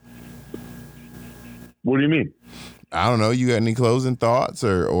 Anything? What do you mean? I don't know. You got any closing thoughts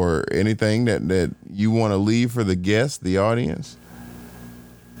or anything that you want to leave for the guests, the audience?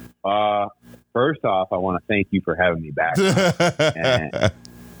 First off, I want to thank you for having me back. And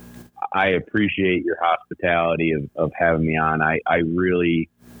I appreciate your hospitality of having me on. I really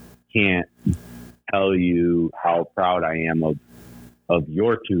can't tell you how proud I am of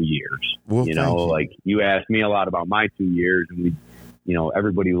your 2 years. Well, like, you asked me a lot about my 2 years, and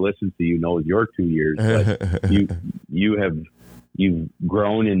everybody who listens to you knows your 2 years, but you've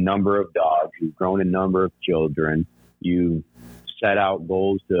grown in number of dogs. You've grown in number of children. You've set out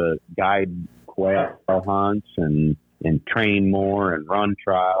goals to guide quail hunts and train more and run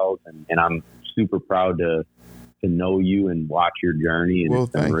trials. And I'm super proud to know you and watch your journey. And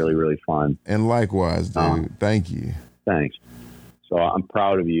it's been really, really fun. And likewise, dude. Thank you. Thanks. So I'm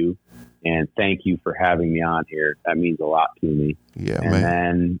proud of you, and thank you for having me on here. That means a lot to me. Yeah, and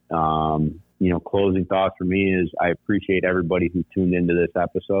man. Then, closing thoughts for me is I appreciate everybody who tuned into this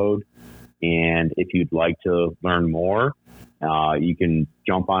episode. And if you'd like to learn more, you can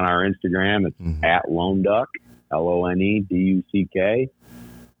jump on our Instagram. It's at Lone Duck, LONEDUCK.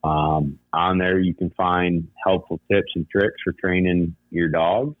 On there, you can find helpful tips and tricks for training your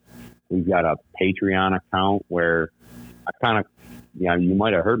dogs. We've got a Patreon account where I kind of, you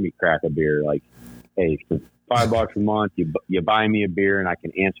might have heard me crack a beer. Like, hey, for $5 a month, you buy me a beer, and I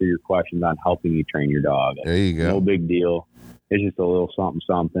can answer your questions on helping you train your dog. There you go. No big deal. It's just a little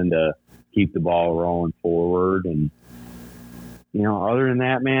something to keep the ball rolling forward. And, other than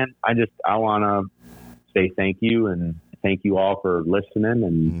that, man, I want to say thank you, and thank you all for listening.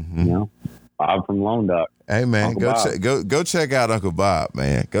 And, Bob from Lone Duck. Hey, man, go check out Uncle Bob,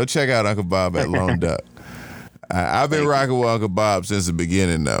 man. Go check out Uncle Bob at Lone Duck. I've been rocking with Uncle Bob since the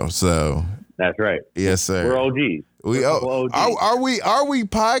beginning, though. So that's right. Yes, sir. We're OGs. Are we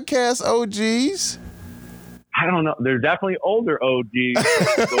podcast OGs? I don't know. They're definitely older OGs,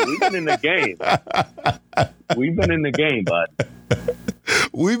 but we've been in the game. We've been in the game, bud.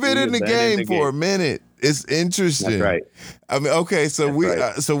 We've been in the game for a minute. It's interesting. That's right. I mean, okay, so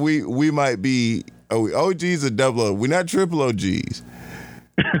we might be OGs or double O. We're not triple OGs.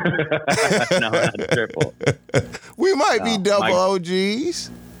 No, not triple. We might be double OGs.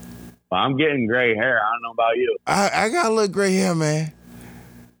 Well, I'm getting gray hair. I don't know about you. I got a little gray hair, man.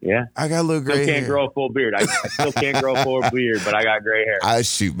 Yeah, I got a little gray hair. Still can't grow a full beard. I still can't grow a full beard, but I got gray hair.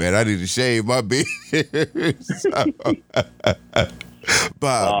 Shoot, man, I need to shave my beard.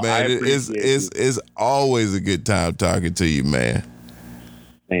 Bob, man, it's always a good time talking to you, man.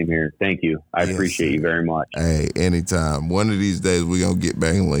 Same here. Thank you. I appreciate you very much. Hey, anytime. One of these days we're going to get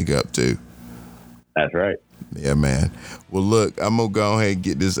back and link up too. That's right. Yeah, man. Well, look, I'm going to go ahead and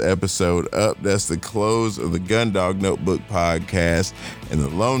get this episode up. That's the close of the Gundog Notebook podcast and the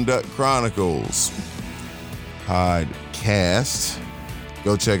Lone Duck Chronicles podcast.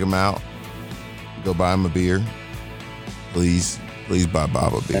 Go check them out. Go buy them a beer. Please buy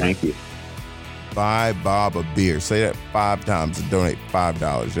Bob a beer. Thank you. Buy Bob a beer. Say that 5 times and donate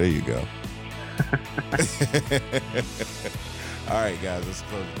 $5. There you go. All right, guys, let's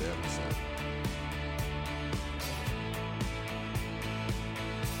close the episode.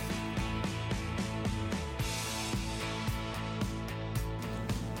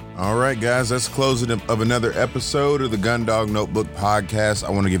 All right, guys, that's closing of another episode of the Gundog Notebook podcast. I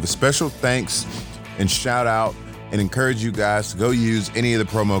want to give a special thanks and shout out and encourage you guys to go use any of the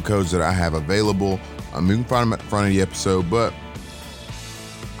promo codes that I have available. You can find them at the front of the episode. But,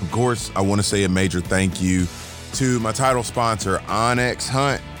 of course, I want to say a major thank you to my title sponsor, Onyx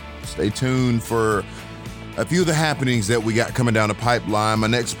Hunt. Stay tuned for a few of the happenings that we got coming down the pipeline. My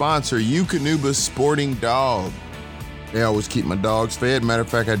next sponsor, Eukanuba Sporting Dog. They always keep my dogs fed. Matter of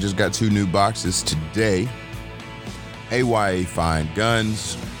fact, I just got 2 new boxes today. AYA Fine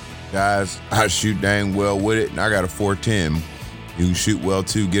Guns. Guys, I shoot dang well with it, and I got a 410. You can shoot well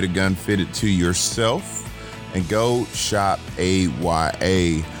too. Get a gun fitted to yourself, and go shop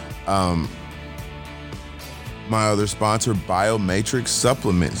AYA. My other sponsor, Biomatrix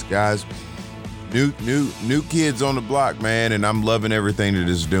Supplements, guys. New kids on the block, man, and I'm loving everything that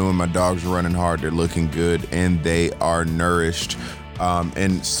it's doing. My dogs are running hard, they're looking good, and they are nourished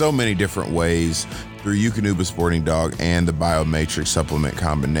in so many different ways through Eukanuba Sporting Dog and the Biomatrix supplement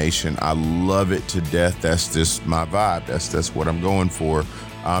combination. I love it to death. That's just my vibe. That's what I'm going for.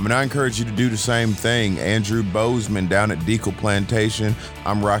 And I encourage you to do the same thing. Andrew Bozeman down at Deacle Plantation.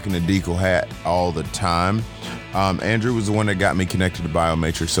 I'm rocking the Deacle hat all the time. Andrew was the one that got me connected to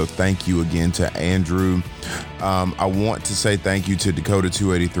Biomatrix, so thank you again to Andrew. I want to say thank you to Dakota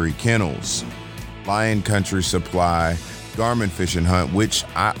 283 Kennels, Lion Country Supply, Garmin Fish and Hunt, which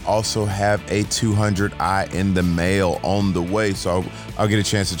I also have a 200i in the mail on the way, so I'll get a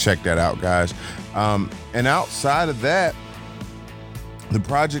chance to check that out, guys. And outside of that, the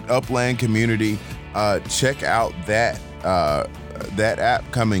Project Upland community, check out that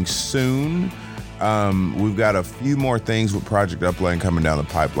app coming soon. We've got a few more things with Project Upland coming down the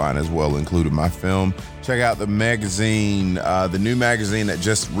pipeline as well, including my film. Check out the magazine, the new magazine that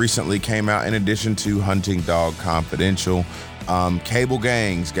just recently came out, in addition to Hunting Dog Confidential. Cable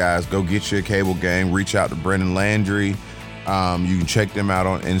gangs, guys, go get you a cable gang. Reach out to Brendan Landry. You can check them out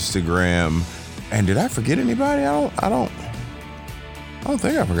on Instagram. And did I forget anybody? I don't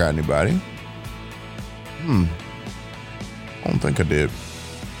think I forgot anybody. I don't think I did.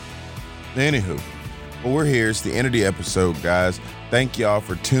 Anywho, well, we're here. It's the end of the episode, guys. Thank y'all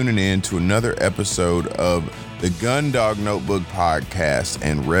for tuning in to another episode of the Gun Dog Notebook podcast,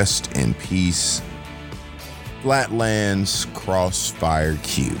 and rest in peace, Flatlands Crossfire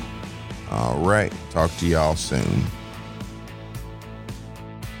Q. All right. Talk to y'all soon.